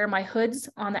 Basically, I wear my hoods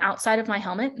on the outside of my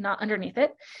helmet, not underneath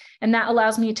it, and that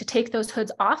allows me to take those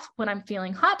hoods off when I'm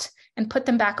feeling hot and put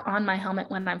them back on my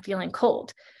helmet when I'm feeling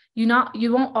cold.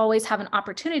 You won't always have an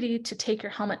opportunity to take your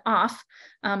helmet off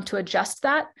to adjust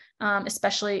that,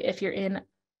 especially if you're in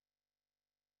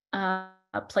a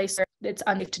place where it's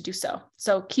unsafe to do so.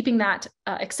 So keeping that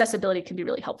accessibility can be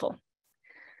really helpful.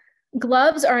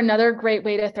 Gloves are another great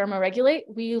way to thermoregulate.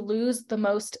 We lose the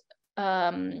most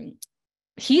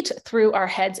heat through our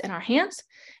heads and our hands.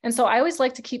 And so I always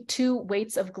like to keep 2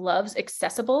 weights of gloves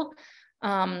accessible,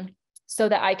 so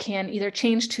that I can either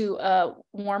change to a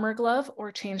warmer glove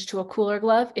or change to a cooler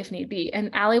glove if need be.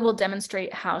 And Allie will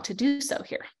demonstrate how to do so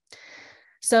here.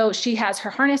 So she has her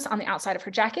harness on the outside of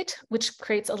her jacket, which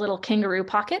creates a little kangaroo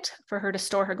pocket for her to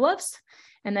store her gloves.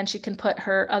 And then she can put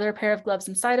her other pair of gloves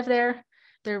inside of there.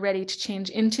 They're ready to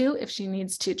change into if she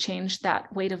needs to change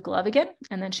that weight of glove again,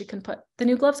 and then she can put the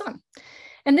new gloves on.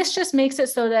 And this just makes it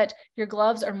so that your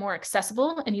gloves are more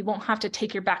accessible and you won't have to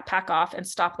take your backpack off and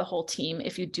stop the whole team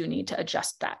if you do need to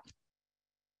adjust that.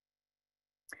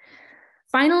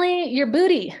 Finally, your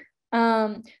booty.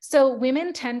 So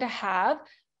women tend to have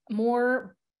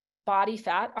more body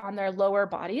fat on their lower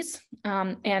bodies,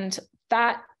 and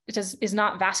fat is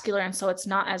not vascular, and so it's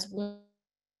not as warm.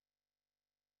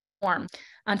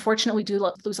 Unfortunately, we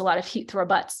do lose a lot of heat through our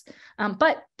butts,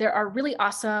 but there are really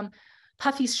awesome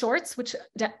puffy shorts, which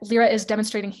Lyra is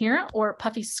demonstrating here, or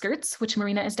puffy skirts, which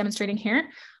Marina is demonstrating here,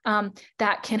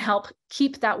 that can help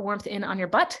keep that warmth in on your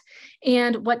butt.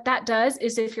 And what that does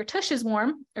is if your tush is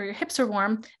warm or your hips are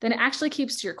warm, then it actually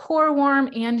keeps your core warm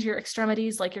and your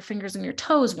extremities, like your fingers and your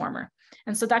toes, warmer.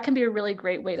 And so that can be a really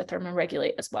great way to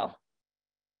thermoregulate as well.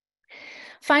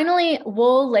 Finally,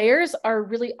 wool layers are a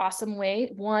really awesome way,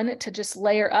 one, to just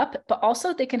layer up, but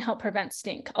also they can help prevent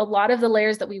stink. A lot of the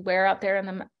layers that we wear out there in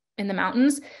the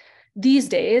mountains these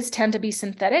days tend to be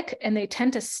synthetic, and they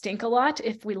tend to stink a lot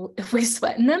if we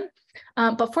sweat in them.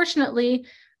 But fortunately,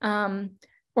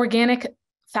 organic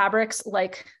fabrics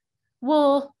like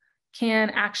wool can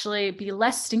actually be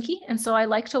less stinky. And so I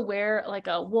like to wear like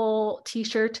a wool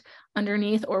t-shirt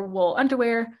underneath or wool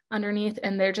underwear underneath,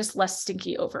 and they're just less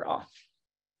stinky overall.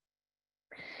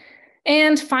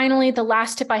 And finally, the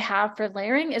last tip I have for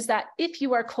layering is that if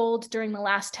you are cold during the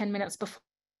last 10 minutes before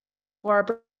a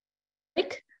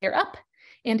break, layer up.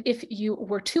 And if you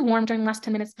were too warm during the last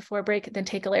 10 minutes before a break, then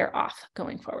take a layer off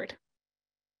going forward.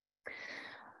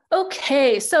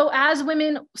 Okay, so as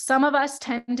women, some of us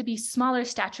tend to be smaller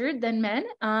statured than men,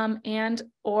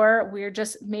 or we're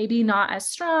just maybe not as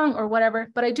strong or whatever.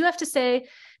 But I do have to say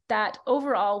that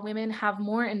overall, women have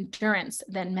more endurance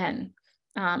than men.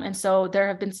 And so there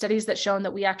have been studies that shown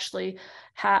that we actually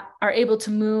are able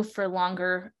to move for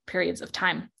longer periods of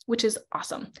time, which is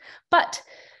awesome. But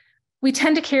we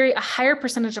tend to carry a higher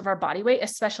percentage of our body weight,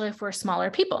 especially if we're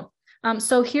smaller people.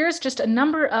 So here's just a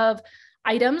number of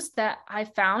items that I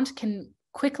found can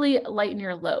quickly lighten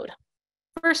your load.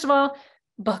 First of all,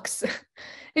 books.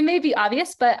 It may be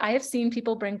obvious, but I have seen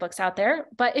people bring books out there.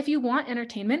 But if you want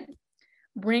entertainment,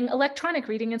 bring electronic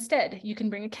reading instead. You can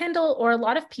bring a Kindle, or a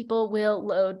lot of people will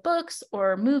load books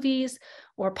or movies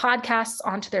or podcasts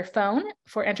onto their phone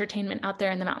for entertainment out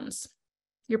there in the mountains.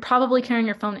 You're probably carrying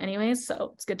your phone anyways,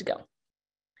 so it's good to go.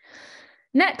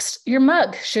 Next, your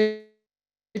mug. Should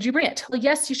you bring it? Well,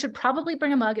 yes, you should probably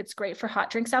bring a mug. It's great for hot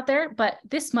drinks out there, but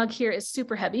this mug here is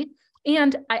super heavy.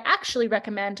 And I actually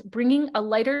recommend bringing a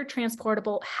lighter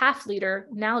transportable half-liter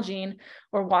Nalgene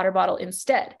or water bottle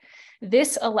instead.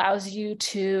 This allows you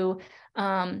to,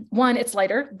 one, it's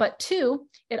lighter, but two,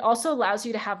 it also allows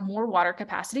you to have more water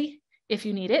capacity if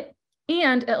you need it.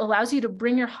 And it allows you to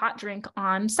bring your hot drink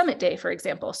on summit day, for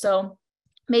example. So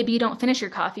maybe you don't finish your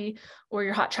coffee or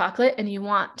your hot chocolate and you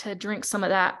want to drink some of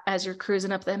that as you're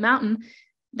cruising up the mountain.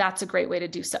 That's a great way to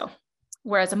do so.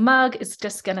 Whereas a mug is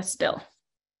just going to spill.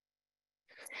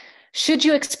 Should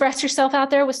you express yourself out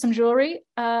there with some jewelry?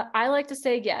 I like to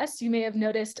say yes. You may have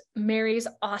noticed Mary's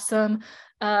awesome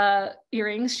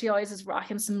earrings. She always is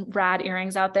rocking some rad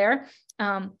earrings out there.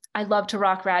 I love to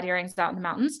rock rad earrings out in the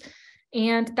mountains.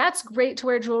 And that's great to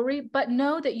wear jewelry, but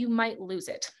know that you might lose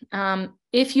it.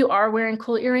 If you are wearing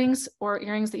cool earrings or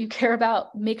earrings that you care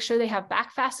about, make sure they have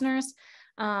back fasteners.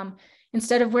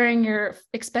 Instead of wearing your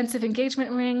expensive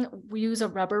engagement ring, we use a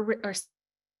rubber or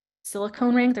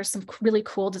silicone ring. There's some really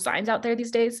cool designs out there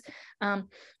these days.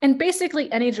 And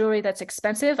basically any jewelry that's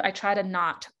expensive, I try to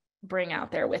not bring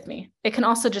out there with me. It can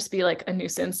also just be like a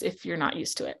nuisance if you're not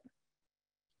used to it.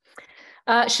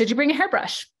 Should you bring a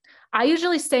hairbrush? I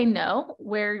usually say no,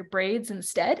 wear your braids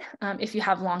instead if you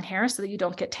have long hair so that you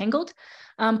don't get tangled.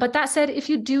 But that said, if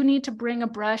you do need to bring a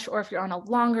brush or if you're on a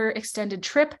longer extended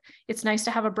trip, it's nice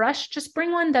to have a brush. Just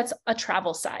bring one that's a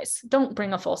travel size. Don't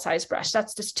bring a full size brush.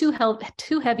 That's just too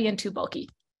heavy and too bulky.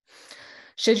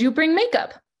 Should you bring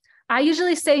makeup? I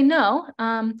usually say no.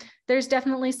 There's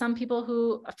definitely some people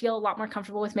who feel a lot more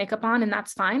comfortable with makeup on, and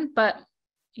that's fine. But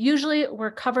usually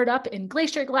we're covered up in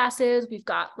glacier glasses. We've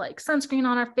got like sunscreen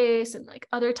on our face and like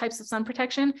other types of sun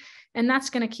protection. And that's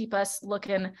going to keep us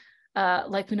looking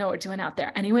like we know what we're doing out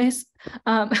there anyways.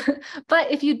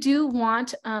 But if you do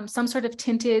want some sort of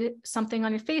tinted something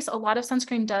on your face, a lot of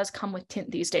sunscreen does come with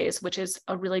tint these days, which is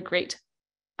a really great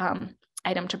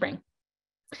item to bring.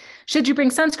 Should you bring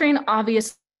sunscreen?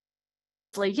 Obviously,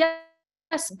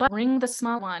 yes, but bring the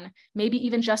small one, maybe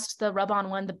even just the rub-on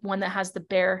one, the one that has the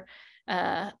Bear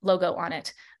logo on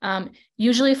it.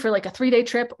 Usually for like a 3-day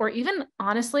trip, or even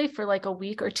honestly for like a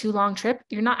week or 2 long trip,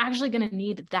 you're not actually going to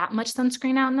need that much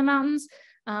sunscreen out in the mountains.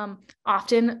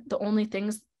 Often the only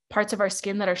parts of our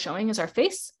skin that are showing is our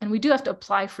face, and we do have to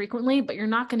apply frequently, but you're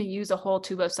not going to use a whole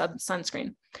tube of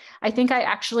sunscreen. I think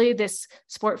this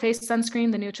Sport Face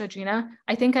sunscreen, the Neutrogena,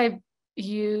 I think I've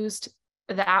used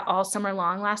that all summer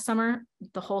long last summer,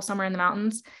 the whole summer in the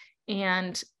mountains,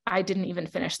 and I didn't even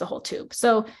finish the whole tube.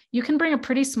 So you can bring a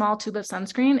pretty small tube of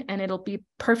sunscreen and it'll be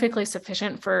perfectly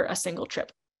sufficient for a single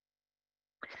trip.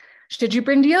 Should you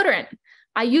bring deodorant?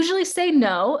 I usually say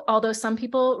no, although some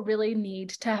people really need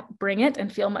to bring it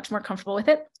and feel much more comfortable with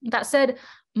it. That said,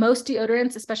 most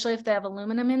deodorants, especially if they have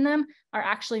aluminum in them, are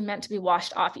actually meant to be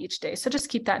washed off each day. So just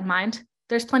keep that in mind.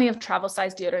 There's plenty of travel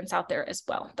size deodorants out there as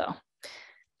well, though.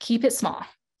 Keep it small.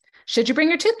 Should you bring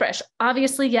your toothbrush?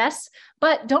 Obviously, yes,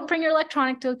 but don't bring your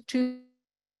electronic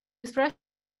toothbrush.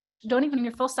 Don't even bring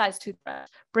your full-size toothbrush.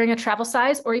 Bring a travel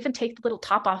size, or even take the little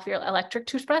top off your electric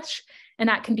toothbrush, and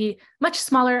that can be much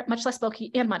smaller, much less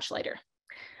bulky, and much lighter.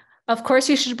 Of course,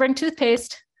 you should bring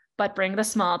toothpaste, but bring the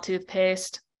small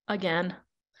toothpaste again.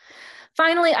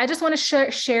 Finally, I just want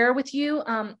to share with you,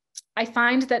 I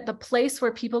find that the place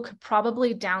where people could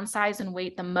probably downsize and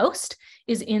weight the most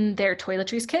is in their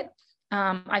toiletries kit.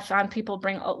 I found people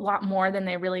bring a lot more than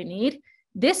they really need.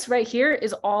 This right here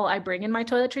is all I bring in my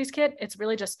toiletries kit. It's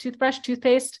really just toothbrush,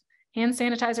 toothpaste, hand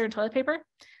sanitizer, and toilet paper.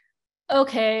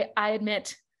 Okay, I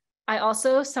admit, I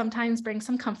also sometimes bring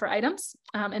some comfort items.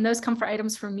 And those comfort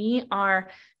items for me are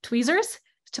tweezers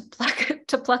to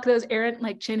pluck those errant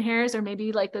like chin hairs, or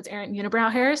maybe like those errant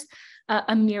unibrow hairs,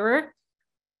 a mirror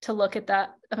to look at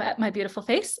my beautiful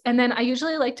face. And then I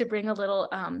usually like to bring a little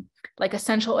like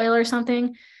essential oil or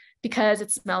something, because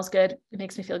it smells good. It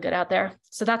makes me feel good out there.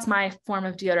 So that's my form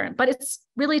of deodorant, but it's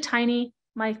really tiny.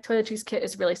 My toiletries kit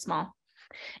is really small.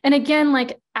 And again,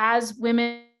 like as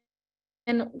women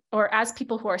or as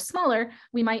people who are smaller,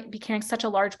 we might be carrying such a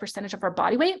large percentage of our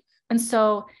body weight. And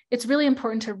so it's really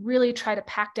important to really try to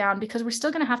pack down, because we're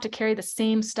still going to have to carry the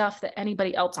same stuff that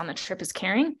anybody else on the trip is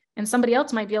carrying. And somebody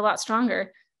else might be a lot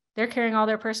stronger. They're carrying all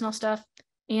their personal stuff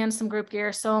and some group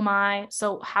gear. So am I.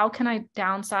 So how can I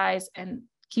downsize and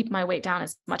keep my weight down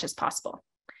as much as possible?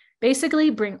 Basically,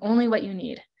 bring only what you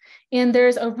need. And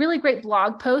there's a really great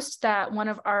blog post that one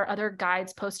of our other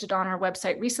guides posted on our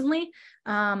website recently.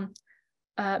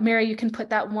 Mary, you can put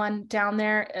that one down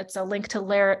there. It's a link to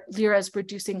Lyra's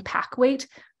Reducing Pack Weight.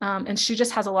 And she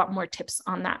just has a lot more tips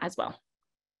on that as well.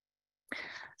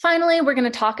 Finally, we're going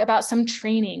to talk about some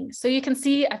training. So you can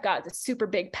see I've got this super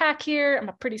big pack here. I'm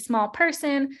a pretty small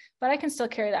person, but I can still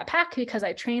carry that pack because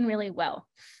I train really well.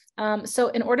 So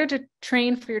in order to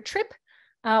train for your trip,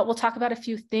 we'll talk about a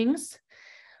few things.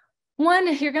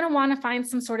 One, you're going to want to find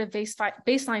some sort of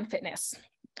baseline fitness.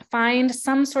 Find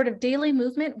some sort of daily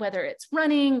movement, whether it's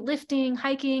running, lifting,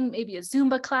 hiking, maybe a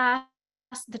Zumba class,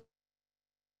 that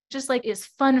just like is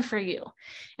fun for you.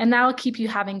 And that will keep you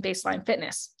having baseline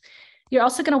fitness. You're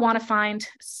also going to want to find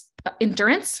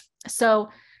endurance. So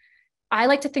I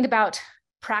like to think about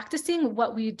practicing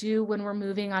what we do when we're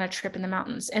moving on a trip in the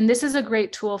mountains. And this is a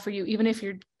great tool for you, even if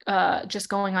you're just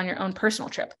going on your own personal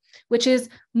trip, which is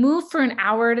move for an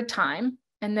hour at a time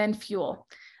and then fuel.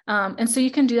 And so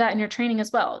you can do that in your training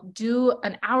as well. Do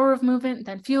an hour of movement,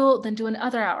 then fuel, then do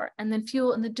another hour, and then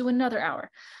fuel, and then do another hour.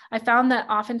 I found that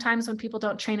oftentimes when people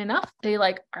don't train enough, they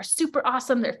are super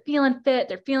awesome. They're feeling fit.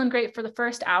 They're feeling great for the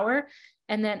first hour.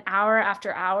 And then hour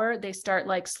after hour, they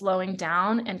start slowing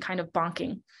down and kind of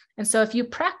bonking. And so if you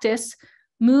practice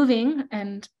moving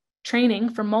and training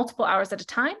for multiple hours at a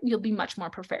time, you'll be much more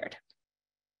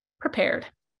prepared.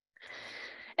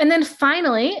 And then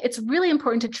finally, it's really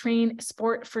important to train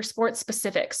for sport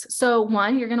specifics. So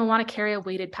one, you're going to want to carry a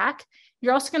weighted pack.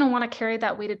 You're also going to want to carry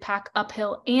that weighted pack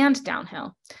uphill and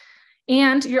downhill.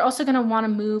 And you're also going to want to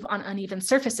move on uneven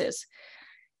surfaces.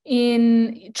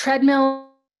 In treadmills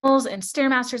and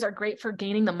Stairmasters are great for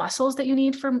gaining the muscles that you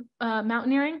need for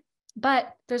mountaineering,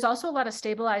 but there's also a lot of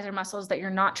stabilizer muscles that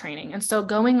you're not training. And so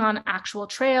going on actual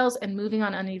trails and moving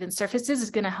on uneven surfaces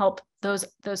is going to help those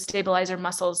stabilizer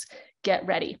muscles get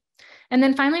ready. And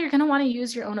then finally, you're going to want to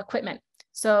use your own equipment.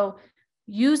 So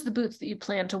use the boots that you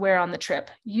plan to wear on the trip,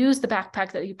 use the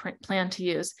backpack that you plan to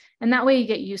use, and that way you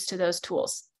get used to those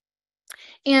tools.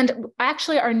 And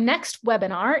actually, our next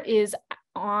webinar is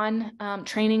on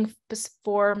training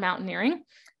for mountaineering.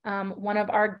 One of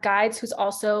our guides, who's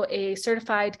also a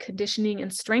certified conditioning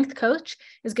and strength coach,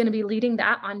 is going to be leading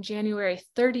that on January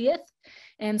 30th.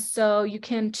 And so you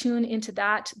can tune into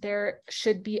that. There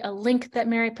should be a link that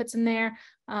Mary puts in there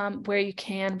where you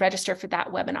can register for that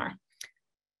webinar.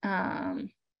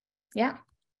 Yeah.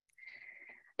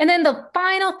 And then the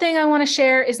final thing I want to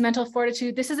share is mental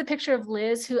fortitude. This is a picture of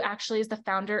Liz, who actually is the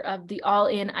founder of the All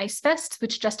In Ice Fest,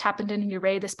 which just happened in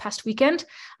Uray this past weekend.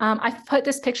 I put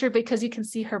this picture because you can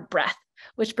see her breath,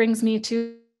 which brings me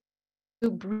to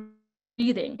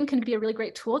breathing. It can be a really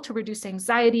great tool to reduce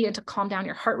anxiety and to calm down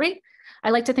your heart rate.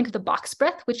 I like to think of the box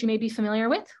breath, which you may be familiar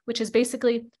with, which is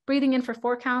basically breathing in for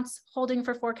 4 counts, holding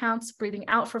for 4 counts, breathing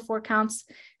out for 4 counts,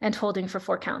 and holding for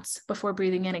 4 counts before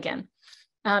breathing in again.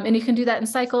 And you can do that in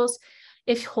cycles.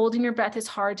 If holding your breath is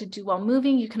hard to do while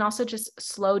moving, you can also just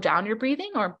slow down your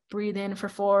breathing or breathe in for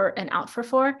 4 and out for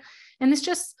 4. And this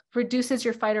just reduces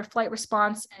your fight or flight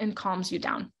response and calms you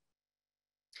down.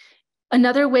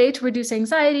 Another way to reduce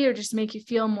anxiety or just make you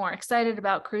feel more excited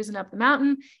about cruising up the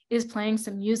mountain is playing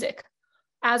some music.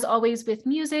 As always with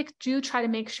music, do try to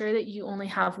make sure that you only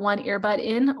have one earbud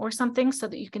in or something so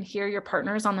that you can hear your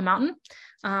partners on the mountain,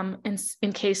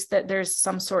 in case that there's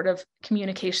some sort of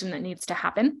communication that needs to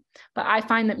happen. But I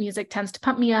find that music tends to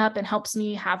pump me up and helps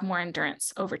me have more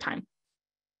endurance over time.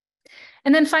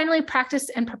 And then finally,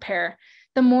 practice and prepare.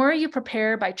 The more you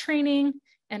prepare by training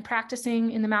and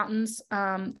practicing in the mountains,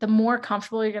 the more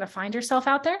comfortable you're going to find yourself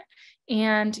out there,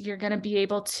 and you're going to be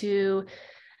able to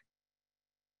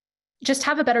just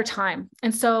have a better time.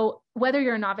 And so whether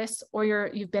you're a novice or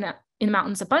you've been in the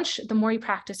mountains a bunch, the more you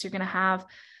practice, you're going to have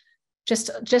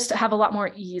just have a lot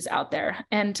more ease out there.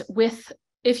 And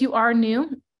if you are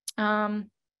new, the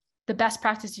best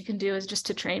practice you can do is just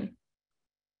to train.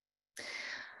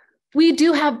 We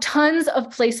do have tons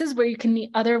of places where you can meet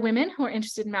other women who are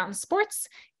interested in mountain sports.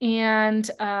 And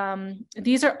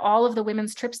these are all of the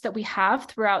women's trips that we have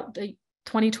throughout the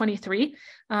 2023.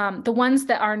 The ones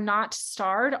that are not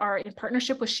starred are in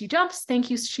partnership with She Jumps.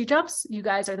 Thank you, She Jumps. You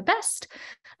guys are the best.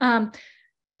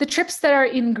 The trips that are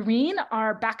in green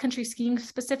are backcountry skiing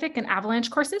specific and avalanche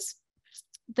courses.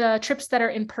 The trips that are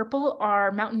in purple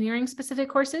are mountaineering specific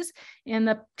courses. And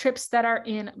the trips that are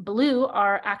in blue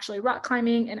are actually rock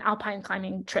climbing and alpine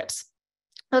climbing trips.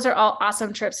 Those are all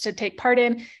awesome trips to take part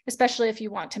in, especially if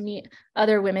you want to meet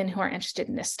other women who are interested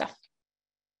in this stuff.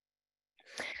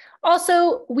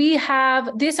 Also,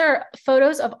 these are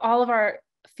photos of all of our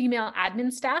female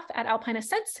admin staff at Alpine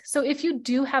Ascents. So if you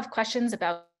do have questions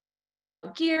about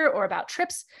gear or about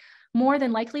trips, more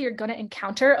than likely you're going to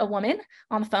encounter a woman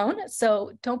on the phone.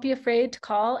 So don't be afraid to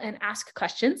call and ask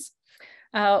questions.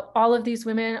 All of these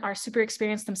women are super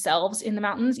experienced themselves in the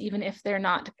mountains, even if they're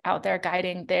not out there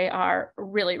guiding. They are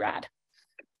really rad.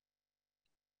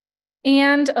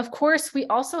 And of course, we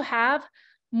also have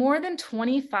more than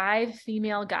 25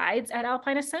 female guides at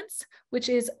Alpine Ascents, which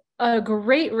is a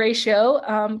great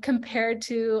ratio compared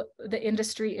to the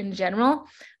industry in general.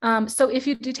 So if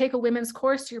you do take a women's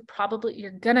course,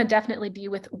 you're gonna definitely be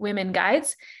with women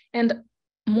guides. And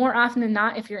more often than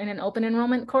not, if you're in an open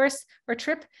enrollment course or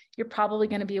trip, you're probably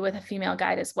gonna be with a female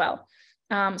guide as well.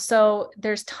 So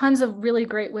there's tons of really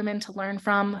great women to learn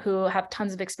from who have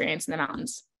tons of experience in the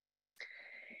mountains.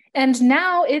 And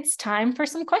now it's time for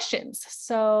some questions.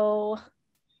 So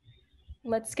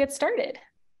let's get started.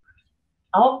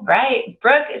 All right,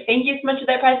 Brooke, thank you so much for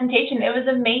that presentation. It was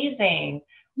amazing.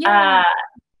 Yeah.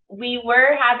 We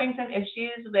were having some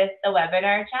issues with the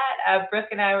webinar chat. Brooke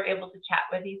and I were able to chat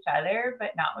with each other,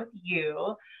 but not with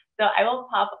you. So I will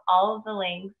pop all of the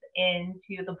links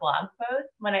into the blog post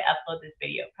when I upload this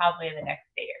video, probably in the next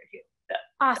day or two. So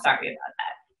awesome. Sorry about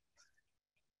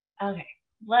that. Okay.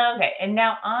 Well, okay, and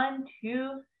now on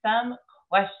to some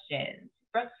questions.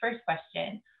 Brooke's first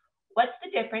question: what's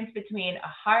the difference between a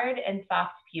hard and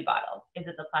soft pee bottle? Is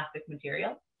it the plastic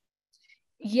material?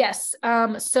 Yes.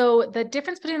 So the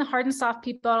difference between the hard and soft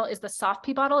pee bottle is the soft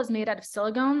pee bottle is made out of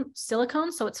silicone,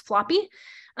 so it's floppy.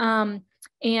 And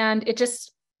it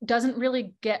just doesn't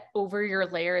really get over your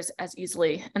layers as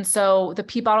easily. And so the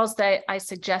pee bottles that I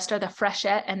suggest are the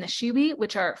Freshette and the Shiwi,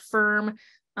 which are firm,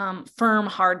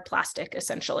 hard plastic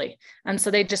essentially. And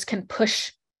so they just can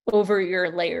push over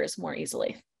your layers more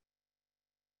easily.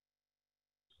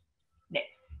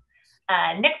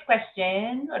 Next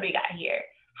question, what do we got here?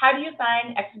 How do you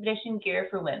find expedition gear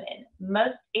for women?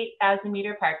 Most 8,000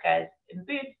 meter parkas and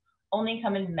boots only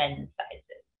come in men's sizes.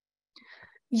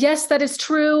 Yes, that is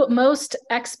true. Most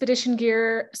expedition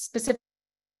gear, specifically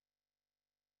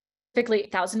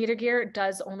 8,000 meter gear,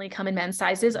 does only come in men's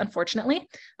sizes, unfortunately.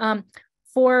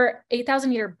 For 8,000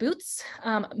 meter boots,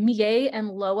 Mie and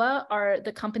Loa are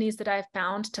the companies that I've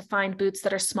found to find boots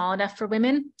that are small enough for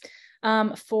women.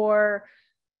 For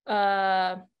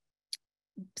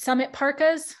Summit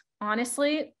parkas,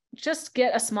 honestly, just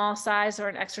get a small size or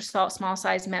an extra small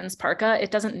size men's parka.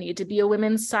 It doesn't need to be a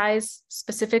women's size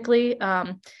specifically.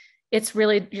 It's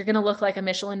really, you're going to look like a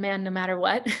Michelin man no matter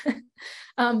what.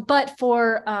 But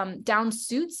for down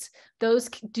suits, those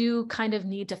do kind of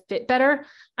need to fit better.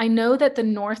 I know that the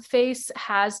North Face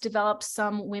has developed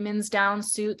some women's down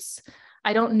suits.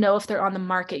 I don't know if they're on the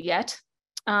market yet.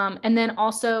 And then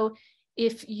also,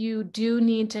 if you do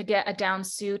need to get a down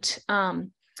suit,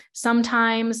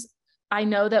 sometimes I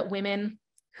know that women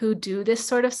who do this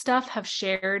sort of stuff have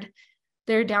shared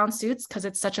their down suits because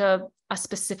it's such a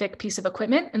specific piece of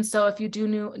equipment. And so if you do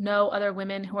know other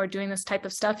women who are doing this type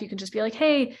of stuff, you can just be like,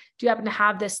 hey, do you happen to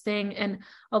have this thing? And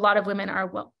a lot of women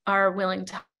are willing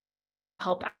to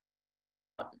help out.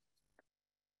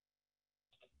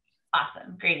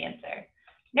 Awesome, great answer.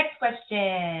 Next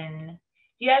question.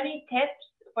 Do you have any tips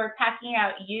for packing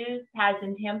out used pads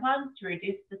and tampons to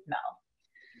reduce the smell?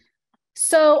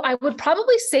 So I would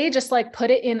probably say just like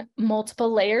put it in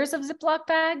multiple layers of Ziploc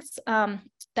bags.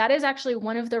 That is actually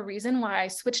one of the reasons why I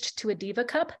switched to a Diva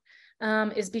cup,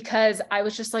 is because I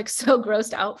was just like so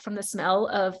grossed out from the smell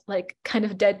of like kind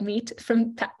of dead meat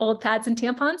from old pads and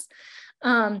tampons.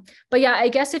 But yeah, I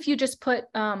guess if you just put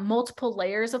multiple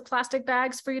layers of plastic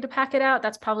bags for you to pack it out,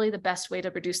 that's probably the best way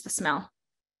to reduce the smell.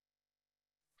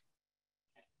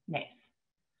 Nice.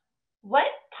 What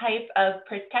type of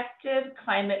protective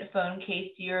climate phone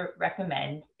case do you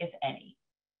recommend, if any?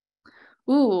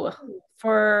 Ooh,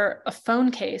 for a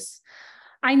phone case.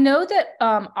 I know that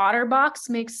OtterBox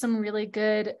makes some really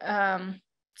good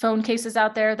phone cases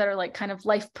out there that are like kind of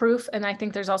life-proof. And I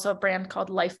think there's also a brand called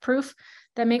LifeProof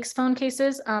that makes phone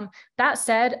cases. That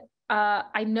said,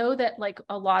 I know that like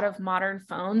a lot of modern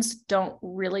phones don't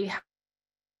really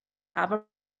have a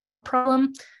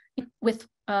problem with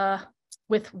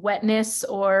wetness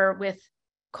or with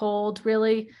cold,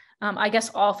 really. I guess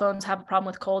all phones have a problem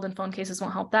with cold and phone cases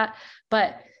won't help that.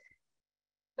 But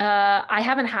I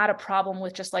haven't had a problem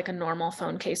with just like a normal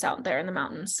phone case out there in the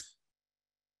mountains.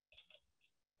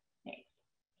 Okay.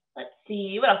 Let's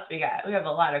see, what else we got? We have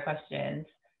a lot of questions.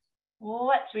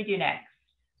 What should we do next?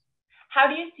 How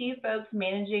do you see folks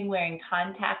managing wearing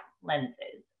contact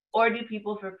lenses? Or do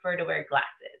people prefer to wear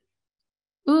glasses?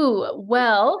 Ooh,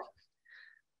 well,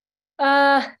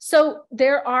 so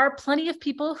there are plenty of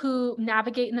people who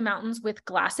navigate in the mountains with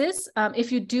glasses.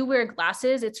 If you do wear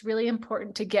glasses, it's really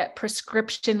important to get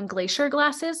prescription glacier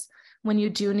glasses when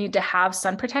you do need to have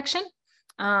sun protection.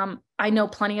 I know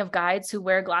plenty of guides who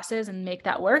wear glasses and make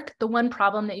that work. The one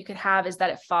problem that you could have is that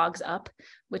it fogs up,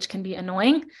 which can be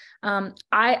annoying. I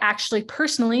actually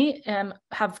personally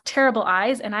have terrible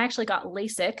eyes, and I actually got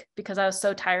LASIK because I was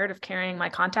so tired of carrying my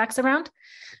contacts around.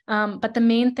 But the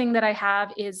main thing that I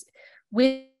have is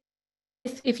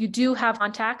if you do have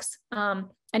contacts and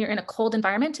you're in a cold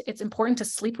environment, it's important to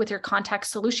sleep with your contact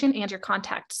solution and your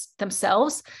contacts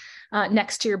themselves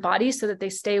next to your body so that they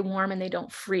stay warm and they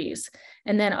don't freeze.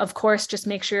 And then of course, just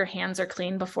make sure your hands are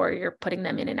clean before you're putting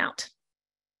them in and out.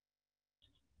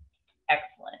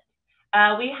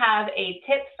 Excellent. We have a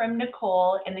tip from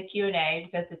Nicole in the Q&A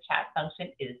because the chat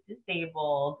function is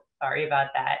disabled. Sorry about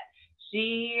that.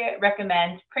 She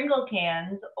recommends Pringle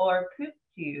cans or poop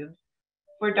tubes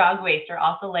for dog waste. Are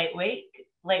also lightweight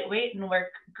and work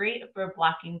great for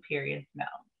blocking period smell.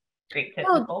 Great tip,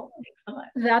 Nicole. Thanks so much.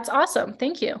 That's awesome.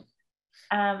 Thank you.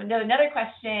 Another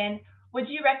question. Would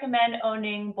you recommend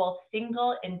owning both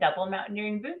single and double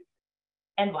mountaineering boots,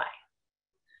 and why?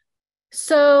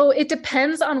 So it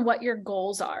depends on what your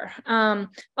goals are.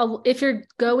 If you're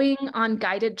going on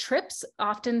guided trips,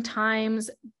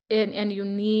 oftentimes,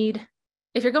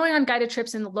 if you're going on guided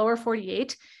trips in the lower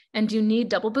 48 and you need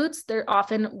double boots, there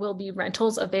often will be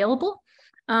rentals available.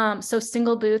 So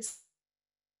single boots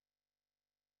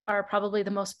are probably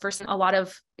the most versatile in a lot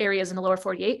of areas in the lower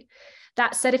 48.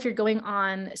 That said, if you're going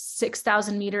on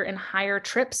 6,000 meter and higher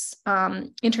trips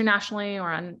internationally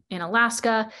or in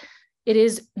Alaska, it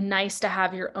is nice to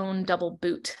have your own double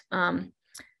boot. And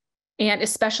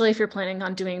especially if you're planning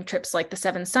on doing trips like the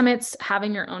 7 summits,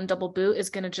 having your own double boot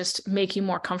is going to just make you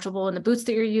more comfortable in the boots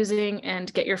that you're using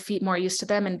and get your feet more used to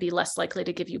them and be less likely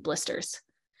to give you blisters.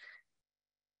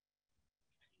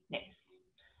 Nice.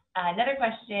 Another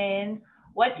question,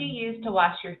 what do you use to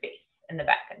wash your face in the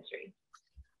backcountry?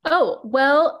 Oh,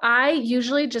 well, I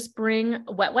usually just bring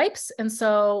wet wipes. And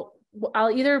so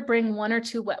I'll either bring 1 or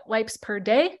 2 wet wipes per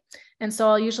day. And so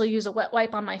I'll usually use a wet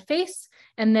wipe on my face.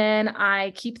 And then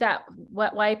I keep that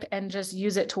wet wipe and just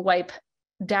use it to wipe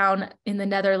down in the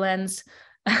Netherlands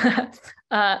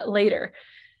later.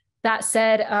 That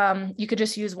said, you could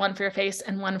just use 1 for your face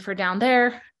and 1 for down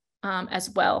there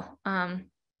as well.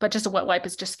 But just a wet wipe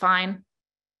is just fine.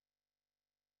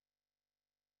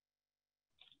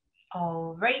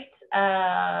 All right.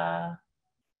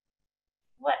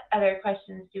 What other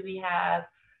questions do we have?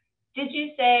 Did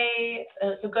you say,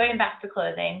 so going back to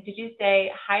clothing, did you say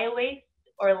high waist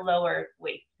or lower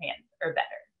waist pants are better?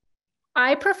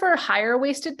 I prefer higher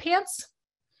waisted pants.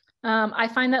 I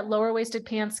find that lower waisted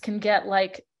pants can get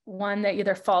like one that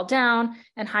either fall down,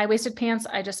 and high waisted pants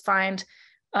I just find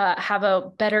have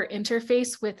a better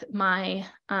interface with my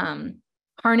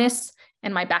harness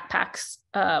and my backpack's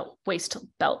waist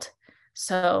belt.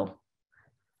 So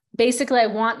basically I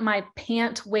want my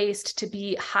pant waist to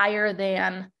be higher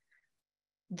than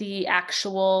the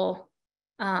actual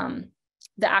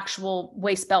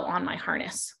waist belt on my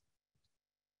harness.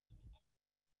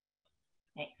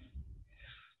 Nice.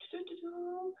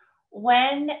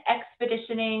 When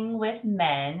expeditioning with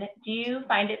men, do you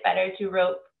find it better to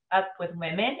rope up with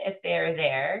women if they're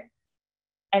there?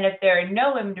 And if there are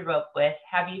no women to rope with,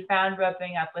 have you found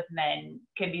roping up with men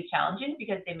can be challenging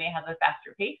because they may have a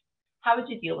faster pace? How would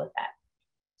you deal with that?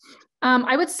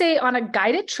 I would say on a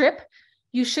guided trip,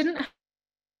 you shouldn't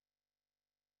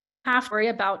have to worry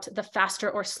about the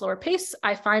faster or slower pace.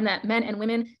 I find that men and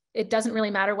women, it doesn't really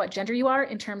matter what gender you are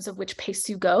in terms of which pace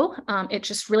you go. It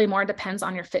just really more depends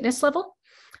on your fitness level.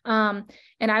 And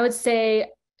I would say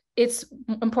it's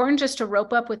important just to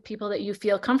rope up with people that you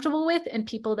feel comfortable with and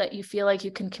people that you feel like you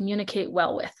can communicate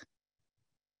well with.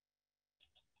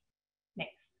 Nice.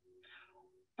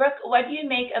 Brooke, what do you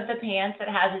make of the pants that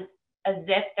has a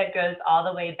zip that goes all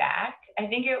the way back? I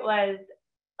think it was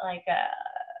like a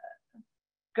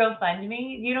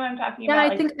GoFundMe. You know what I'm talking about?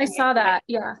 Yeah, I think I saw that.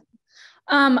 Yeah.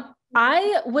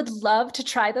 I would love to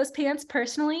try those pants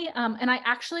personally. And I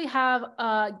actually have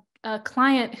a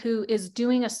client who is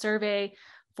doing a survey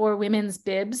for women's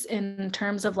bibs in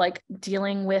terms of like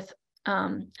dealing with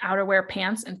outerwear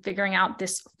pants and figuring out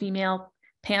this female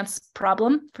pants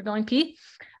problem for going pee.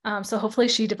 So hopefully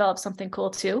she develops something cool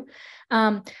too.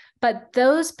 But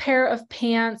those pair of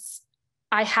pants,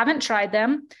 I haven't tried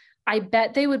them. I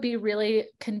bet they would be really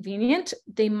convenient.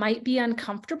 They might be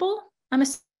uncomfortable, I'm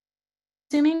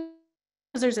assuming,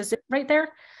 because there's a zip right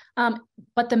there.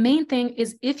 But the main thing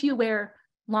is if you wear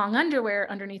long underwear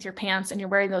underneath your pants and you're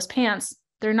wearing those pants,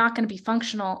 they're not going to be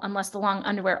functional unless the long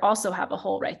underwear also have a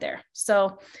hole right there.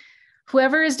 So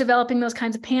whoever is developing those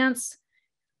kinds of pants,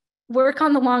 work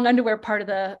on the long underwear part of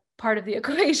the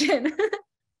equation.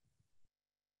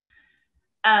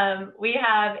 We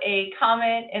have a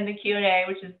comment in the Q&A,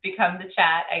 which has become the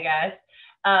chat, I guess.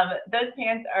 Those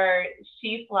pants are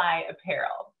She-Fly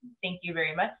Apparel. Thank you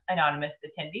very much, anonymous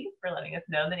attendee, for letting us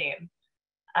know the name.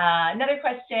 Another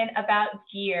question about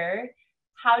gear.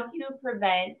 How do you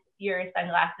prevent your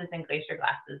sunglasses and glacier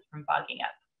glasses from fogging up?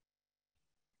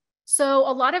 So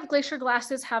a lot of glacier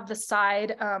glasses have the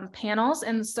side panels,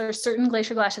 and so there's certain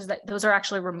glacier glasses that those are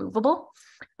actually removable.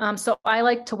 So I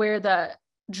like to wear the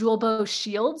jewel bow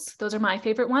shields. Those are my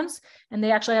favorite ones. And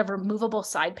they actually have removable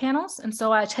side panels. And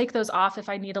so I take those off if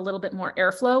I need a little bit more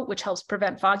airflow, which helps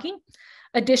prevent fogging.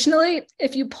 Additionally,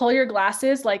 if you pull your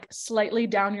glasses like slightly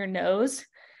down your nose,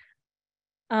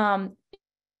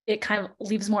 it kind of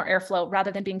leaves more airflow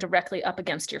rather than being directly up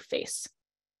against your face.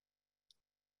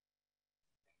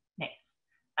 Nice.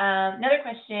 Another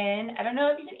question. I don't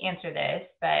know if you can answer this,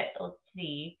 but let's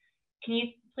see. Can you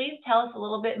please tell us a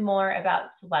little bit more about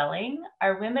swelling?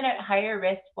 Are women at higher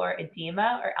risk for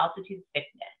edema or altitude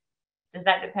sickness? Does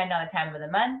that depend on the time of the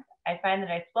month? I find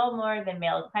that I swell more than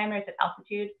male climbers at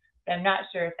altitude, but I'm not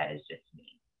sure if that is just me.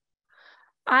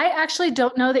 I actually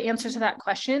don't know the answer to that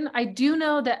question. I do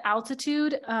know that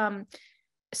altitude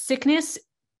sickness,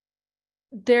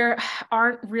 there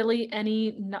aren't really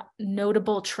any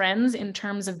notable trends in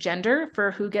terms of gender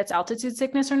for who gets altitude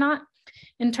sickness or not.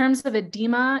 In terms of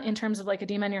edema, in terms of like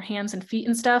edema in your hands and feet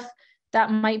and stuff,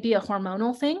 that might be a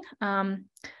hormonal thing.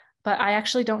 But I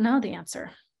actually don't know the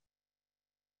answer.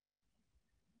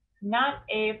 Not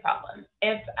a problem.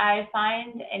 If I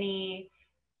find any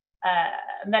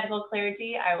medical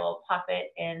clarity, I will pop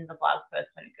it in the blog post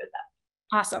when it goes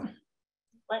up. Awesome.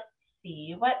 Let's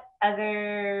see, what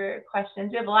other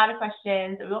questions? We have a lot of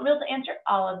questions. We won't be able to answer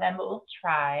all of them, but we'll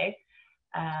try.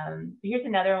 Here's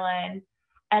another one.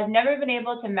 I've never been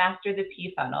able to master the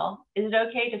P funnel. Is it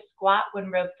okay to squat when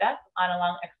roped up on a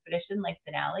long expedition like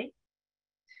Denali?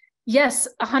 Yes,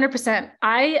 100%.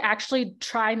 I actually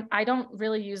try, I don't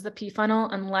really use the pee funnel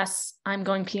unless I'm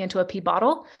going pee into a pee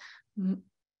bottle.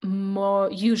 More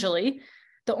usually,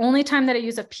 the only time that I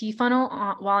use a pee funnel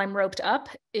while I'm roped up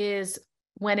is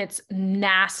when it's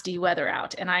nasty weather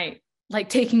out and I like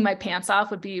taking my pants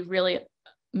off would be really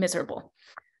miserable.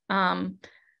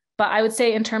 But I would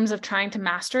say in terms of trying to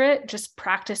master it, just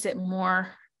practice it more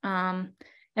and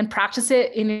practice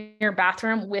it in your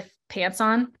bathroom with pants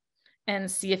on and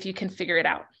see if you can figure it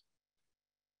out.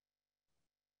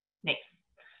 Nice.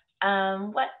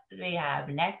 What do we have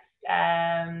next?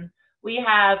 We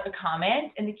have a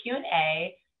comment in the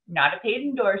Q&A, not a paid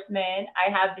endorsement.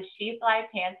 I have the She Fly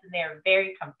pants and they are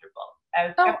very comfortable. I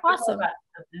was skeptical awesome. about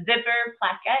the zipper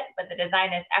plaquette, but the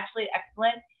design is actually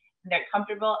excellent and they're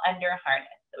comfortable under a harness.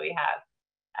 So we have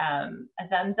a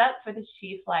thumbs up for the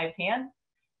She Fly pants.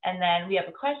 And then we have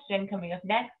a question coming up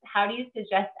next. How do you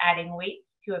suggest adding weights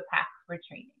to a pack for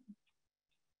training?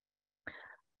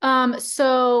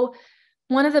 So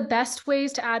one of the best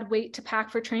ways to add weight to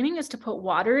pack for training is to put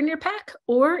water in your pack,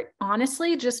 or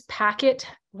honestly, just pack it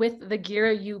with the gear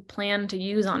you plan to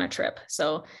use on a trip.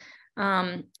 So,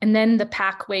 and then the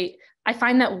pack weight, I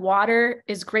find that water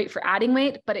is great for adding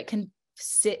weight, but it can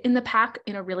sit in the pack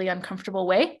in a really uncomfortable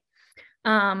way.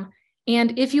 And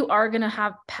if you are going to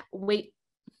have weight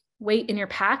in your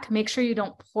pack, make sure you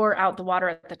don't pour out the water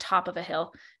at the top of a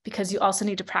hill, because you also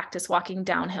need to practice walking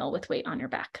downhill with weight on your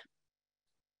back.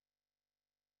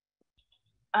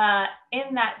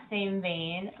 In that same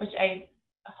vein, which I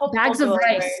hope bags of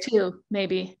rice too,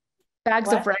 maybe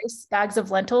bags of rice, bags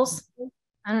of lentils.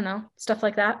 I don't know, stuff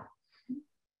like that.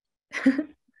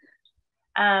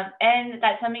 And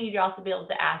that's something you'd also be able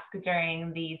to ask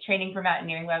during the Training for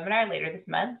Mountaineering webinar later this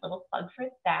month. Little plug for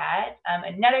that.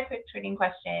 Another quick training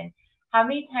question. How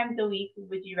many times a week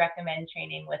would you recommend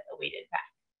training with a weighted pack?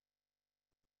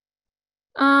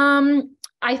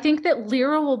 I think that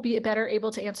Lyra will be better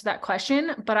able to answer that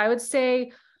question, but I would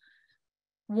say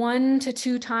 1 to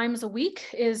 2 times a week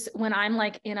is when I'm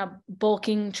like in a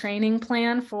bulking training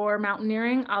plan for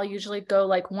mountaineering. I'll usually go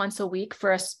like once a week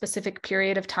for a specific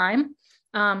period of time.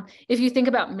 If you think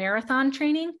about marathon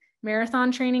training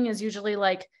is usually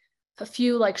like a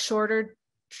few like shorter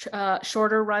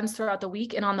runs throughout the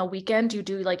week. And on the weekend, you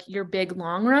do like your big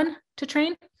long run to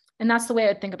train. And that's the way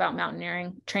I'd think about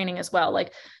mountaineering training as well.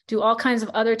 Like do all kinds of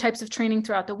other types of training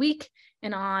throughout the week.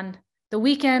 And on the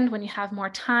weekend, when you have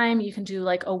more time, you can do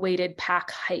like a weighted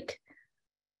pack hike.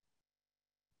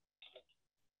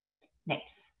 Nice.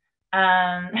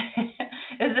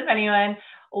 This is a funny one.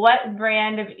 What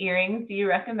brand of earrings do you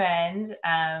recommend?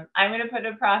 I'm going to put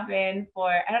a prop in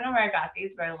for, I don't know where I got these,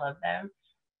 but I love them.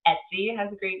 Etsy has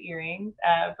great earrings.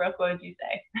 Brooke, what would you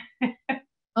say?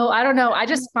 Oh, I don't know. I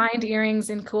just find earrings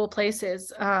in cool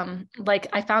places. Like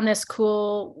I found this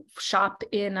cool shop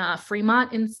in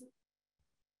Fremont in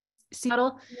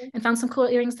Seattle and found some cool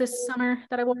earrings this summer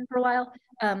that I wore for a while.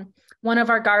 One of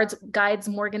our guides,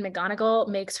 Morgan McGonigal,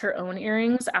 makes her own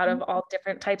earrings out of all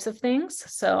different types of things.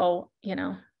 So, you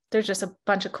know, there's just a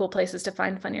bunch of cool places to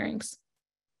find fun earrings.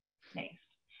 Nice.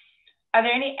 Are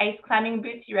there any ice climbing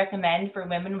boots you recommend for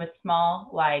women with small,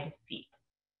 wide feet?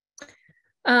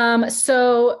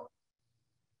 So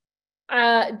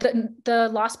the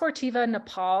La Sportiva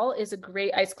Nepal is a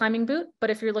great ice climbing boot, but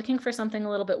if you're looking for something a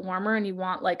little bit warmer and you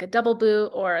want like a double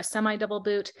boot or a semi-double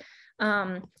boot,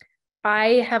 I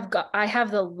have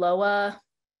the Loa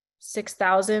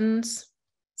 6,000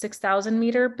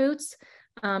 meter boots.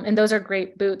 And those are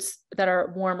great boots that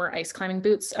are warmer ice climbing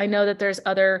boots. I know that there's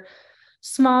other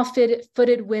small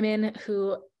footed women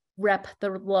who rep the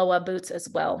Loa boots as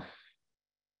well.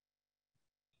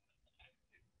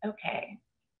 Okay.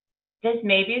 This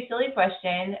may be a silly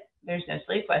question. There's no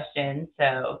silly question,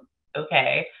 so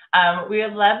okay. We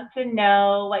would love to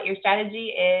know what your strategy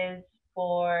is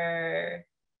for,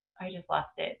 I just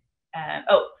lost it.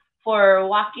 For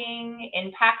walking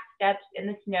in packed steps in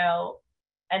the snow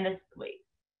and this, wait.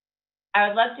 I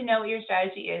would love to know what your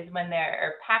strategy is when there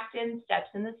are packed in steps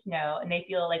in the snow and they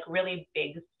feel like really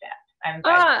big steps.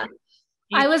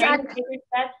 Do you I was train at with bigger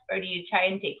steps, or do you try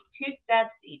and take 2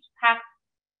 steps each pack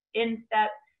in step?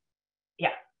 Yeah,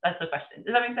 that's the question.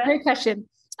 Does that make sense? Great question.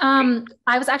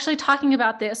 I was actually talking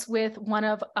about this with one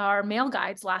of our male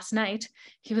guides last night.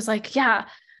 He was like, yeah,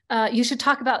 you should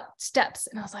talk about steps.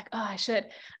 And I was like, oh, I should.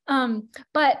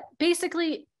 But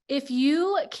basically, if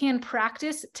you can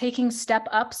practice taking step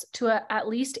ups to at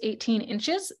least 18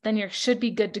 inches, then you should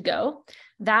be good to go.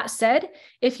 That said,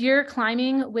 if you're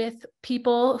climbing with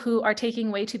people who are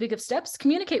taking way too big of steps,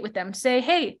 communicate with them. Say,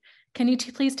 hey, can you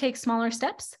please take smaller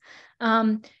steps?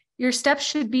 Your steps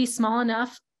should be small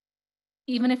enough.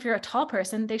 Even if you're a tall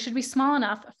person, they should be small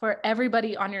enough for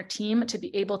everybody on your team to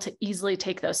be able to easily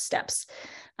take those steps.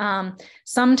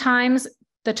 Sometimes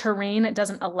the terrain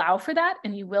doesn't allow for that,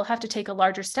 and you will have to take a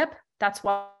larger step. That's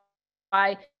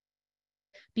why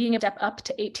being a step up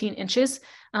to 18 inches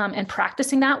and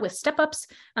practicing that with step ups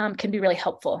can be really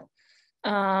helpful.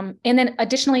 And then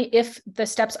additionally, if the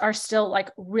steps are still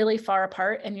like really far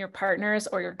apart and your partners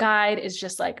or your guide is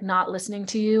just like not listening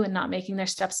to you and not making their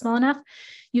steps small enough,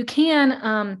 you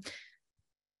can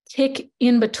kick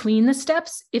in between the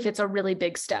steps if it's a really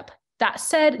big step. That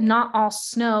said, not all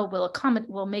snow will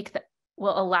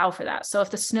allow for that. So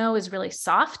if the snow is really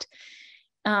soft,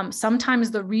 sometimes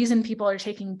the reason people are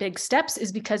taking big steps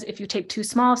is because if you take 2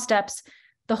 small steps,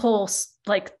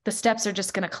 the steps are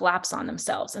just going to collapse on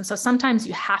themselves. And so sometimes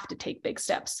you have to take big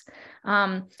steps.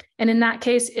 And in that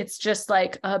case, it's just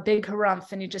like a big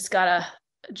harumph and you just gotta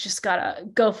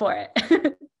go for it.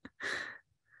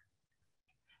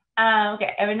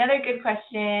 Okay, I have another good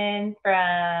question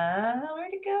from,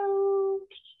 where'd it go?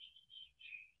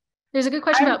 There's a good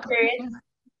question about curious.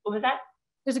 What was that?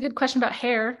 There's a good question about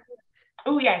hair.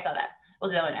 Oh yeah, I saw that.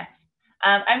 We'll do that one next.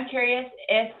 I'm curious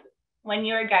if when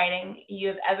you were guiding, you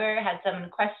have ever had someone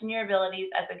question your abilities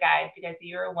as a guide because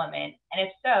you're a woman, and if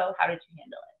so, how did you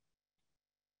handle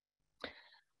it?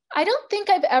 I don't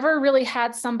think I've ever really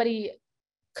had somebody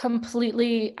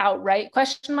completely outright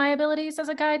question my abilities as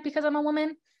a guide because I'm a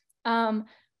woman.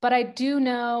 But I do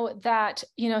know that,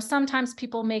 sometimes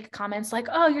people make comments like,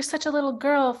 oh, you're such a little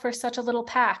girl for such a little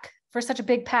pack, for such a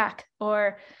big pack, or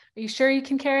are you sure you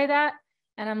can carry that?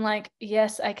 And I'm like,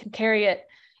 yes, I can carry it.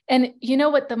 And you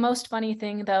know what the most funny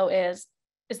thing though is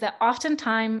that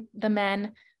oftentimes the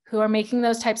men who are making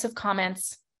those types of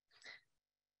comments,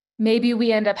 maybe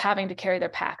we end up having to carry their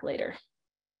pack later.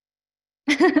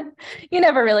 You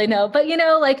never really know, but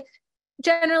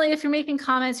generally, if you're making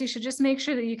comments, you should just make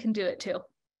sure that you can do it too.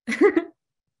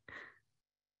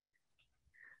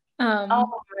 All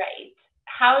right.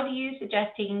 How do you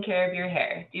suggest taking care of your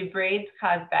hair? Do braids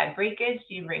cause bad breakage?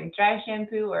 Do you bring dry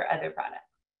shampoo or other products?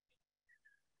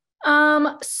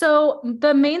 So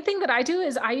the main thing that I do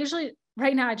is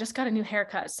right now I just got a new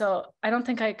haircut, so I don't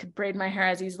think I could braid my hair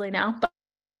as easily now,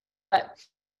 but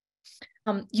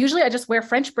usually I just wear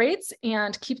French braids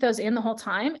and keep those in the whole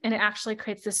time. And it actually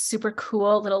creates this super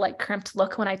cool little like crimped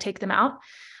look when I take them out.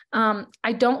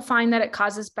 I don't find that it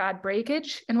causes bad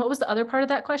breakage. And what was the other part of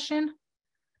that question?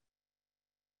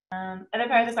 Other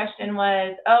part of the question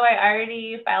was, I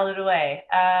already filed it away.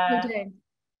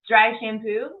 Dry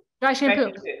shampoo? Dry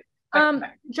shampoo.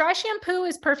 Dry shampoo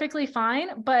is perfectly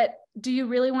fine, but do you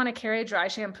really want to carry dry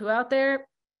shampoo out there?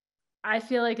 I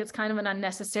feel like it's kind of an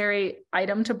unnecessary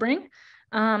item to bring.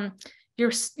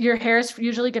 Your hair is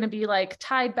usually going to be like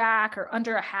tied back or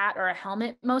under a hat or a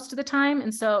helmet most of the time.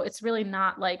 And so it's really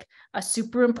not like a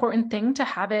super important thing to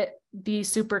have it be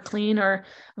super clean or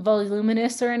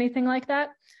voluminous or anything like that.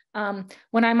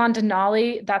 When I'm on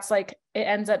Denali, that's like, it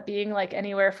ends up being like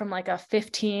anywhere from like a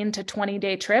 15 to 20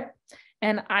 day trip.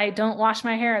 And I don't wash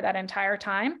my hair that entire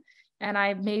time. And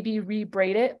I maybe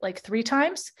re-braid it like 3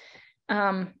 times.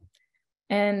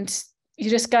 And you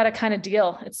just got to kind of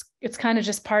deal. It's kind of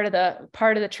just part of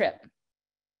the trip.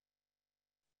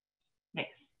 Nice.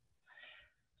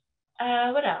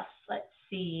 What else? Let's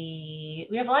see.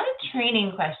 We have a lot of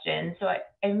training questions, so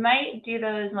I might do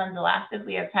those ones last if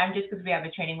we have time, just because we have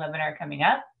a training webinar coming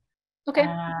up. Okay.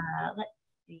 Let's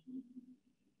see.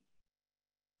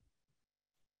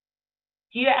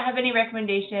 Do you have any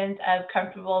recommendations of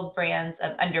comfortable brands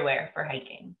of underwear for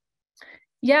hiking?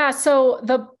 Yeah. So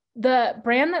the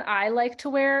brand that I like to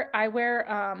wear, I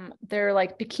wear their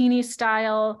like bikini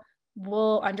style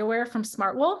wool underwear from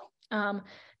Smartwool.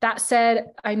 That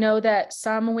said, I know that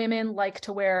some women like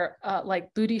to wear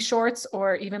like booty shorts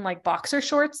or even like boxer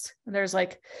shorts. There's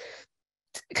like,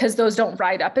 because those don't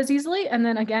ride up as easily. And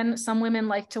then again, some women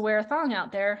like to wear a thong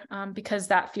out there because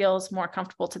that feels more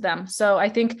comfortable to them. So I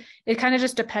think it kind of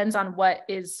just depends on what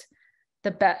is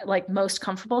the most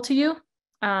comfortable to you.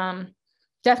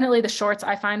 Definitely the shorts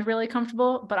I find really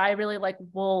comfortable, but I really like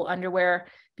wool underwear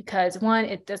because one,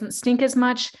 it doesn't stink as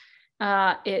much.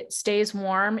 It stays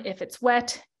warm if it's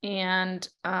wet, and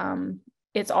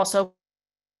it's also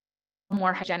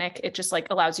more hygienic. It just like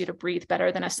allows you to breathe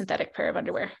better than a synthetic pair of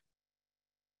underwear.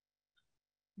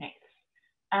 Nice.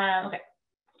 Okay,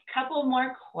 couple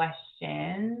more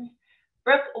questions.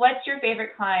 Brooke, what's your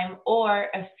favorite climb or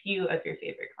a few of your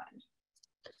favorite climbs?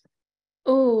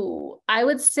 Oh, I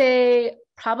would say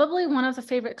probably one of the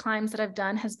favorite climbs that I've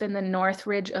done has been the North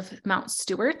Ridge of Mount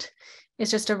Stewart. It's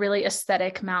just a really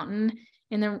aesthetic mountain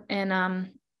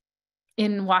in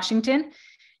Washington,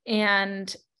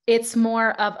 and it's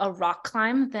more of a rock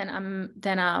climb than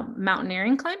a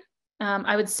mountaineering climb.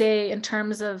 I would say in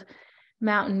terms of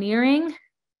mountaineering,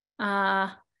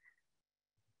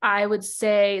 I would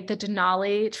say the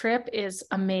Denali trip is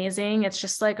amazing. It's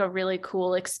just like a really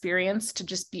cool experience to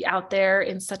just be out there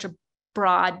in such a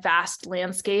broad, vast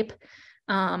landscape.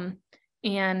 And,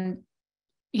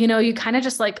 you know, you kind of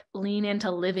just like lean into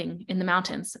living in the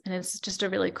mountains, and it's just a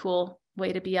really cool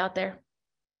way to be out there.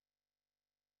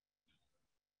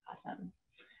 Awesome.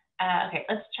 Okay,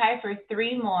 let's try for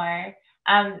 3 more.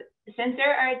 Since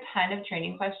there are a ton of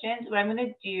training questions, what I'm going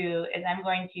to do is I'm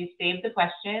going to save the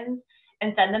questions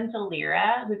and send them to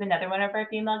Lyra, who's another one of our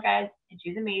female guides, and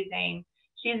she's amazing.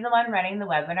 She's the one running the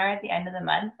webinar at the end of the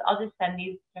month. So I'll just send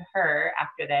these to her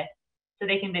after this so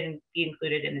they can be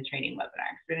included in the training webinar.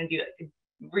 So we're going to do a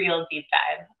real deep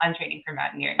dive on training for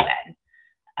mountaineering then.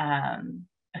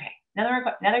 Okay,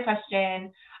 another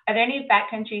question. Are there any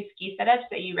backcountry ski setups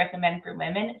that you recommend for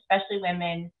women, especially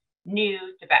women new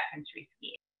to backcountry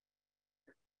skiing?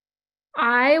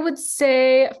 I would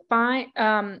say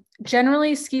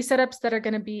generally ski setups that are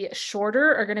going to be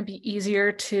shorter are going to be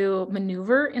easier to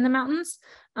maneuver in the mountains.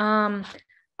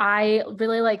 I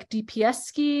really like DPS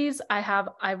skis.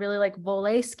 I really like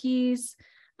volet skis.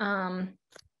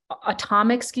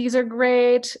 Atomic skis are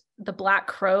great. The Black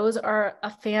Crows are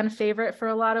a fan favorite for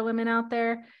a lot of women out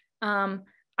there.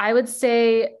 I would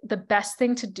say the best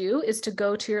thing to do is to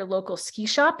go to your local ski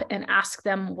shop and ask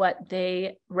them what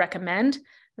they recommend.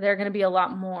 They're going to be a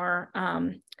lot more,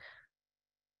 they're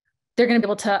going to be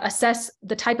able to assess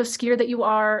the type of skier that you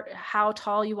are, how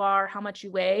tall you are, how much you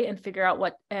weigh, and figure out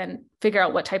what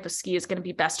type of ski is going to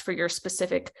be best for your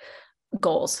specific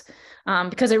goals.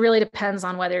 Because it really depends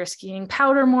on whether you're skiing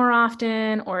powder more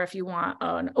often, or if you want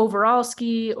an overall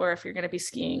ski, or if you're going to be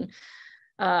skiing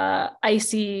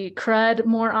icy crud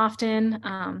more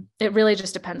often. It really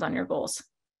just depends on your goals.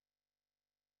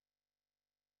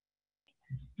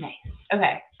 Nice.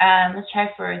 Okay, let's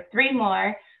try for 3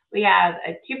 more. We have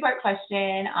a 2-part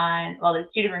question on, well, there's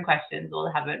 2 different questions. We'll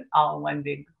have it all in one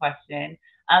big question.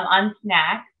 On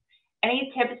snacks,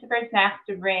 any tips for snacks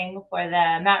to bring for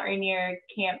the Mount Rainier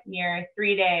Camp Muir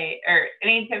 3-day, or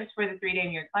any tips for the 3-day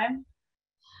Muir climb?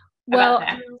 Well,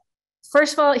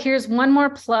 first of all, here's one more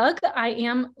plug.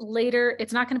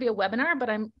 It's not going to be a webinar, but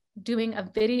I'm doing a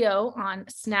video on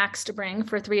snacks to bring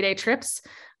for 3-day trips.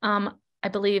 I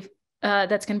believe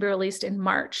that's going to be released in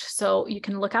March. So you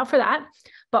can look out for that.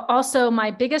 But also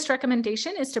my biggest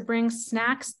recommendation is to bring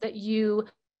snacks that you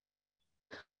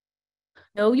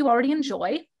know you already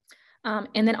enjoy.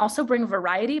 And then also bring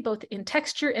variety, both in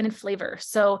texture and in flavor.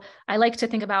 So I like to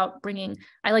bring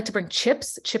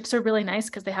chips. Chips are really nice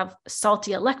because they have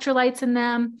salty electrolytes in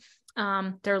them.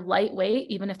 They're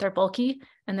lightweight, even if they're bulky,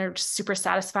 and they're just super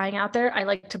satisfying out there. I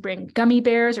like to bring gummy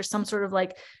bears or some sort of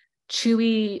like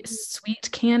chewy, sweet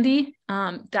candy.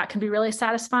 That can be really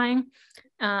satisfying.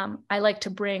 I like to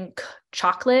bring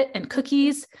chocolate and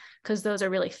cookies because those are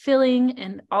really filling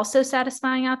and also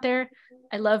satisfying out there.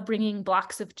 I love bringing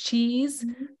blocks of cheese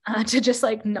to just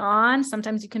like gnaw.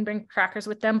 Sometimes you can bring crackers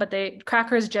with them, but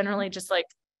crackers generally just like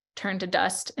turn to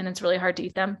dust and it's really hard to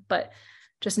eat them, but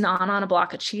just gnaw on a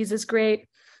block of cheese is great.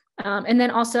 And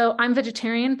then also I'm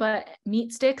vegetarian, but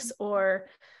meat sticks or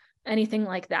anything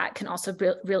like that can also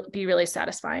be really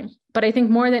satisfying. But I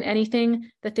think more than anything,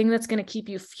 the thing that's going to keep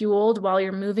you fueled while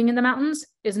you're moving in the mountains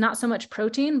is not so much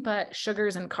protein, but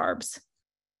sugars and carbs.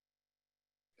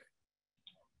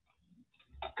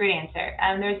 Great answer.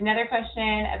 There's another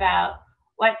question about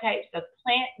what types of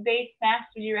plant-based snacks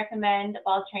would you recommend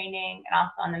while training and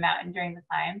also on the mountain during the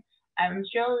climb? I'm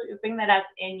sure you'll bring that up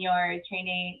in your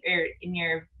training or in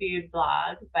your food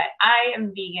blog, but I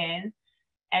am vegan.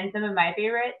 And some of my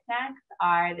favorite snacks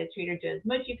are the Trader Joe's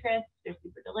Mochi Crisps. They're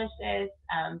super delicious.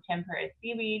 Tempura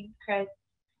seaweed crisps.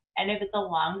 And if it's a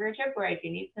longer trip where I do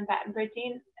need some fat and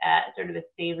protein, sort of the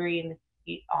savory and the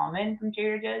sweet almond from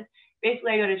Trader Joe's.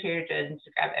 Basically, I go to Trader Joe's and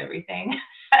just grab everything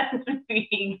that's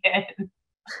vegan.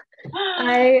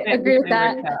 I agree with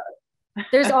that.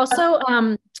 There's also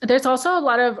a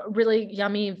lot of really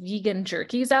yummy vegan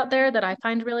jerkies out there that I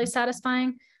find really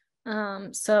satisfying.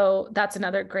 So that's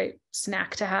another great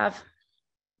snack to have.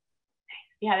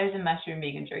 Yeah, there's a mushroom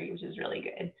vegan jerky, which is really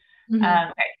good. Mm-hmm.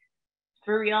 Okay,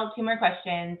 for real, two more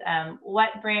questions. What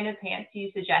brand of pants do you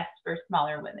suggest for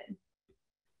smaller women?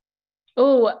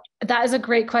 Oh, that is a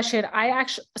great question.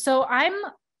 So I'm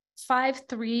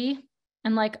 5'3"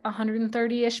 and like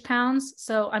 130-ish pounds.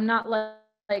 So I'm not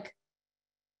like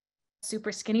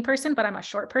super skinny person, but I'm a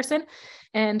short person.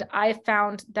 And I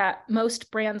found that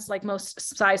most brands, like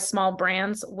most size small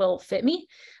brands, will fit me.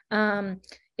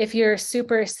 If you're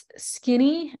super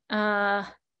skinny, I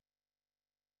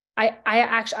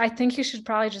think you should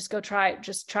probably just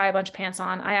try a bunch of pants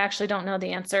on. I actually don't know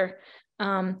the answer.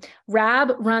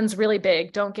 Rab runs really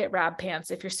big. Don't get Rab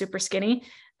pants if you're super skinny.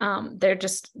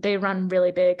 They run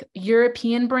really big.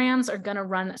 European brands are going to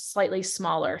run slightly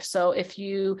smaller. So if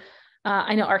you,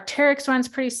 I know Arc'teryx runs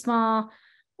pretty small.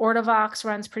 Ortovox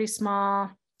runs pretty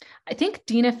small. I think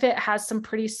Dynafit has some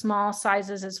pretty small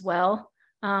sizes as well.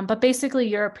 But basically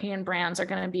European brands are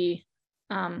going to be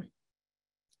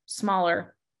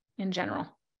smaller in general.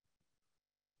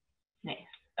 Nice.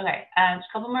 Okay, just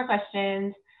a couple more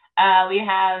questions. We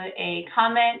have a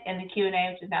comment in the Q&A,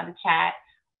 which is now the chat.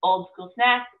 Old school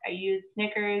snacks. I use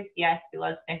Snickers. Yes, we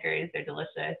love Snickers. They're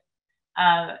delicious.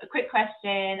 A quick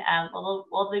question.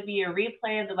 Will there be a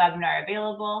replay of the webinar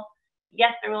available?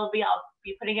 Yes, there will be. I'll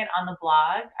be putting it on the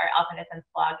blog, our Alpine Ascents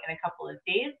blog, in a couple of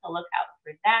days, so look out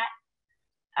for that.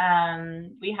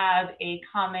 We have a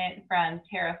comment from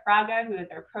Tara Fraga, who is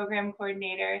our program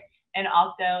coordinator and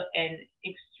also an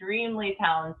extremely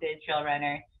talented trail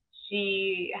runner.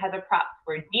 She has a prop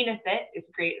for Dynafit. It's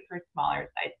great for smaller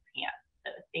size pants.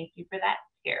 So thank you for that,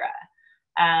 Tara.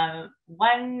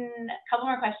 Couple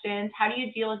more questions. How do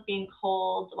you deal with being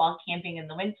cold while camping in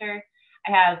the winter?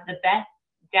 I have the best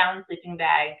down sleeping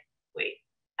bag. Wait,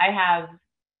 I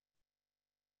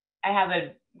have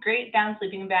a great down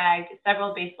sleeping bag,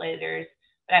 several base layers,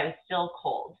 but I was still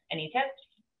cold. Any tips?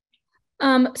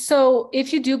 So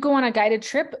if you do go on a guided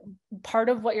trip, part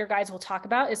of what your guides will talk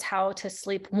about is how to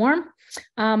sleep warm.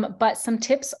 But some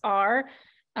tips are,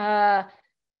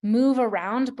 move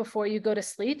around before you go to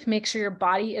sleep. Make sure your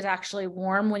body is actually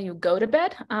warm when you go to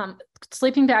bed.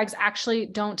 Sleeping bags actually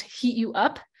don't heat you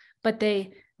up, but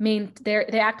they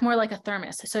act more like a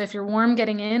thermos. So if you're warm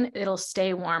getting in, it'll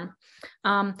stay warm.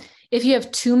 If you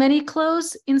have too many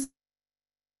clothes inside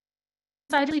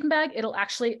your sleeping bag, it'll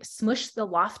actually smush the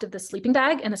loft of the sleeping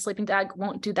bag, and the sleeping bag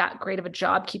won't do that great of a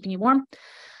job keeping you warm.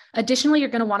 Additionally, you're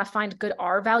going to want to find good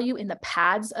R value in the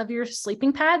pads of your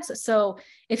sleeping pads. So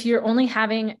if you're only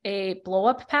having a blow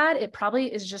up pad, it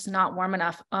probably is just not warm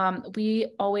enough. We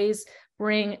always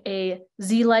bring a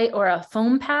Z-Lite or a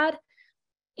foam pad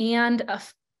and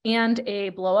a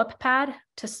blow up pad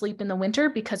to sleep in the winter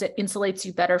because it insulates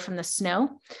you better from the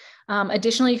snow.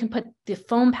 Additionally, you can put the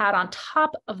foam pad on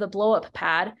top of the blow up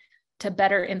pad to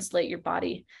better insulate your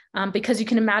body. Because you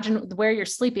can imagine where you're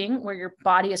sleeping, where your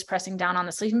body is pressing down on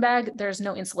the sleeping bag, there's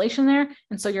no insulation there.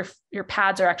 And so your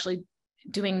pads are actually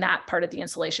doing that part of the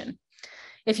insulation.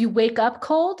 If you wake up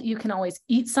cold, you can always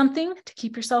eat something to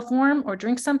keep yourself warm or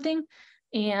drink something,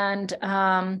 and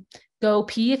go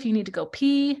pee if you need to go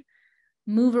pee.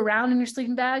 Move around in your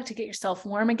sleeping bag to get yourself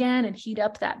warm again and heat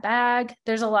up that bag.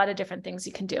 There's a lot of different things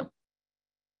you can do.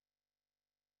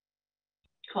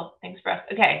 Cool, thanks, Brooke.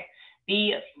 Okay.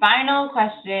 The final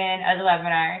question of the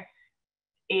webinar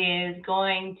is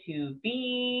going to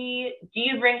be, do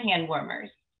you bring hand warmers?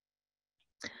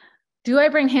 Do I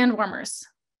bring hand warmers?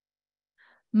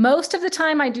 Most of the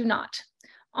time I do not.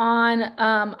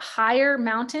 On higher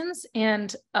mountains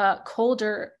and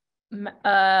colder,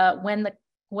 when the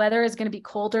weather is going to be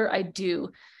colder, I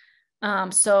do.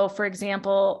 So for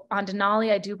example, on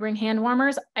Denali, I do bring hand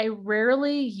warmers. I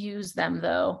rarely use them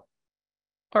though.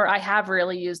 Or I have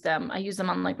rarely used them. I use them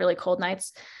on like really cold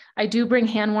nights. I do bring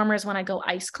hand warmers when I go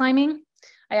ice climbing.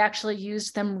 I actually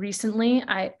used them recently.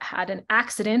 I had an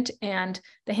accident and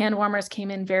the hand warmers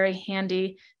came in very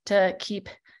handy to keep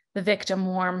the victim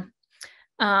warm.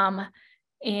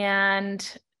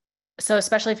 And so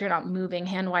especially if you're not moving,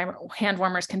 hand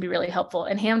warmers can be really helpful.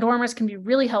 And hand warmers can be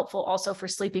really helpful also for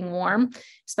sleeping warm,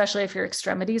 especially if your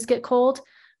extremities get cold.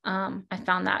 I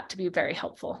found that to be very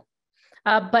helpful.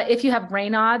 But if you have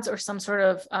Raynaud's or some sort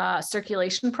of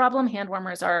circulation problem, hand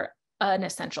warmers are an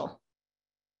essential.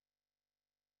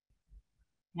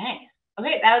 Nice.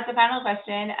 Okay, that was the final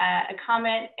question. A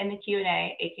comment in the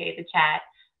Q&A, aka the chat,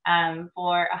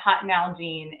 for a hot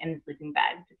Nalgene in the sleeping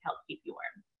bag to help keep you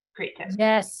warm. Great tip.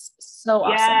 Yes, so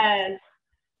awesome. Yes.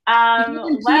 You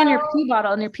can pee in your pee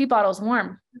bottle, and your pee bottle is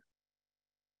warm.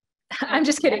 I'm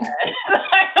just kidding.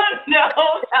 I don't know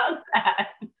about that.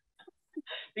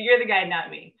 But you're the guide, not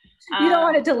me. You don't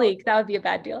want it to leak. That would be a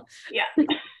bad deal. Yeah.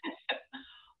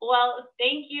 Well,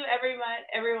 thank you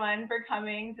everyone for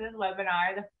coming to this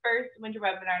webinar, the first winter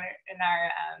webinar in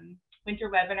our winter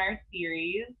webinar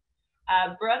series.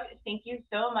 Brooke, thank you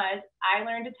so much. I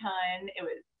learned a ton. It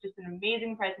was just an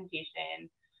amazing presentation.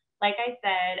 Like I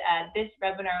said, this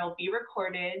webinar will be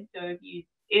recorded, so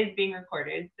is being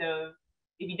recorded. So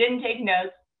if you didn't take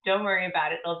notes, don't worry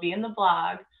about it. It'll be in the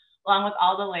blog, along with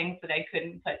all the links that I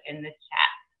couldn't put in the chat.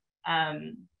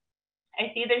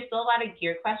 I see there's still a lot of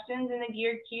gear questions in the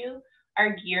gear queue.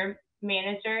 Our gear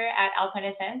manager at Alpine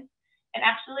Ascents, and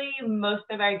actually most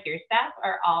of our gear staff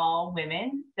are all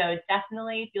women. So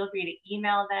definitely feel free to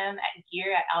email them at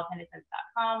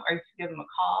gear@alpineascents.com or give them a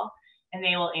call and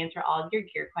they will answer all of your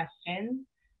gear questions.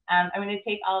 I'm going to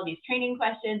take all of these training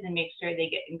questions and make sure they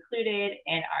get included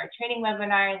in our training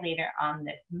webinar later on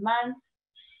this month.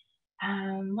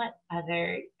 What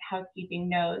other housekeeping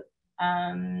notes?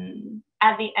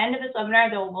 At the end of this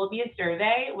webinar, there will be a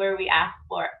survey where we ask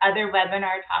for other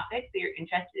webinar topics that you're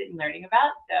interested in learning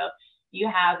about. So you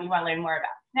want to learn more about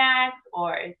snacks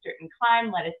or a certain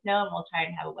climb, let us know and we'll try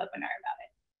and have a webinar about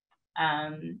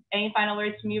it. Any final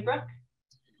words from you, Brooke?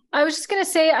 I was just going to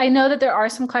say, I know that there are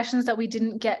some questions that we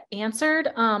didn't get answered.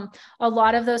 A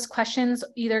lot of those questions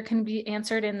either can be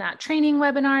answered in that training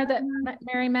webinar that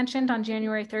Mary mentioned on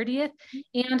January 30th.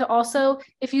 And also,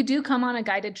 if you do come on a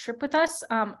guided trip with us,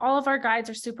 all of our guides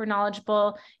are super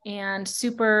knowledgeable and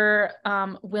super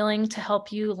willing to help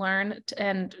you learn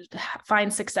and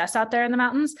find success out there in the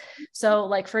mountains. So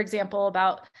like, for example,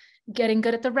 about getting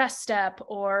good at the rest step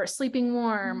or sleeping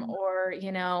warm or,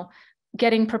 you know,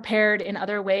 getting prepared in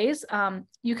other ways.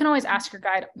 You can always ask your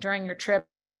guide during your trip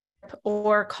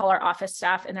or call our office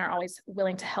staff, and they're always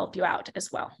willing to help you out as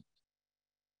well.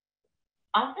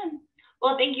 Awesome.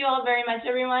 Well, thank you all very much,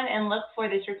 everyone, and look for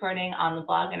this recording on the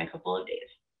blog in a couple of days.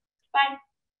 Bye.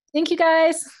 Thank you,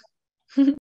 guys.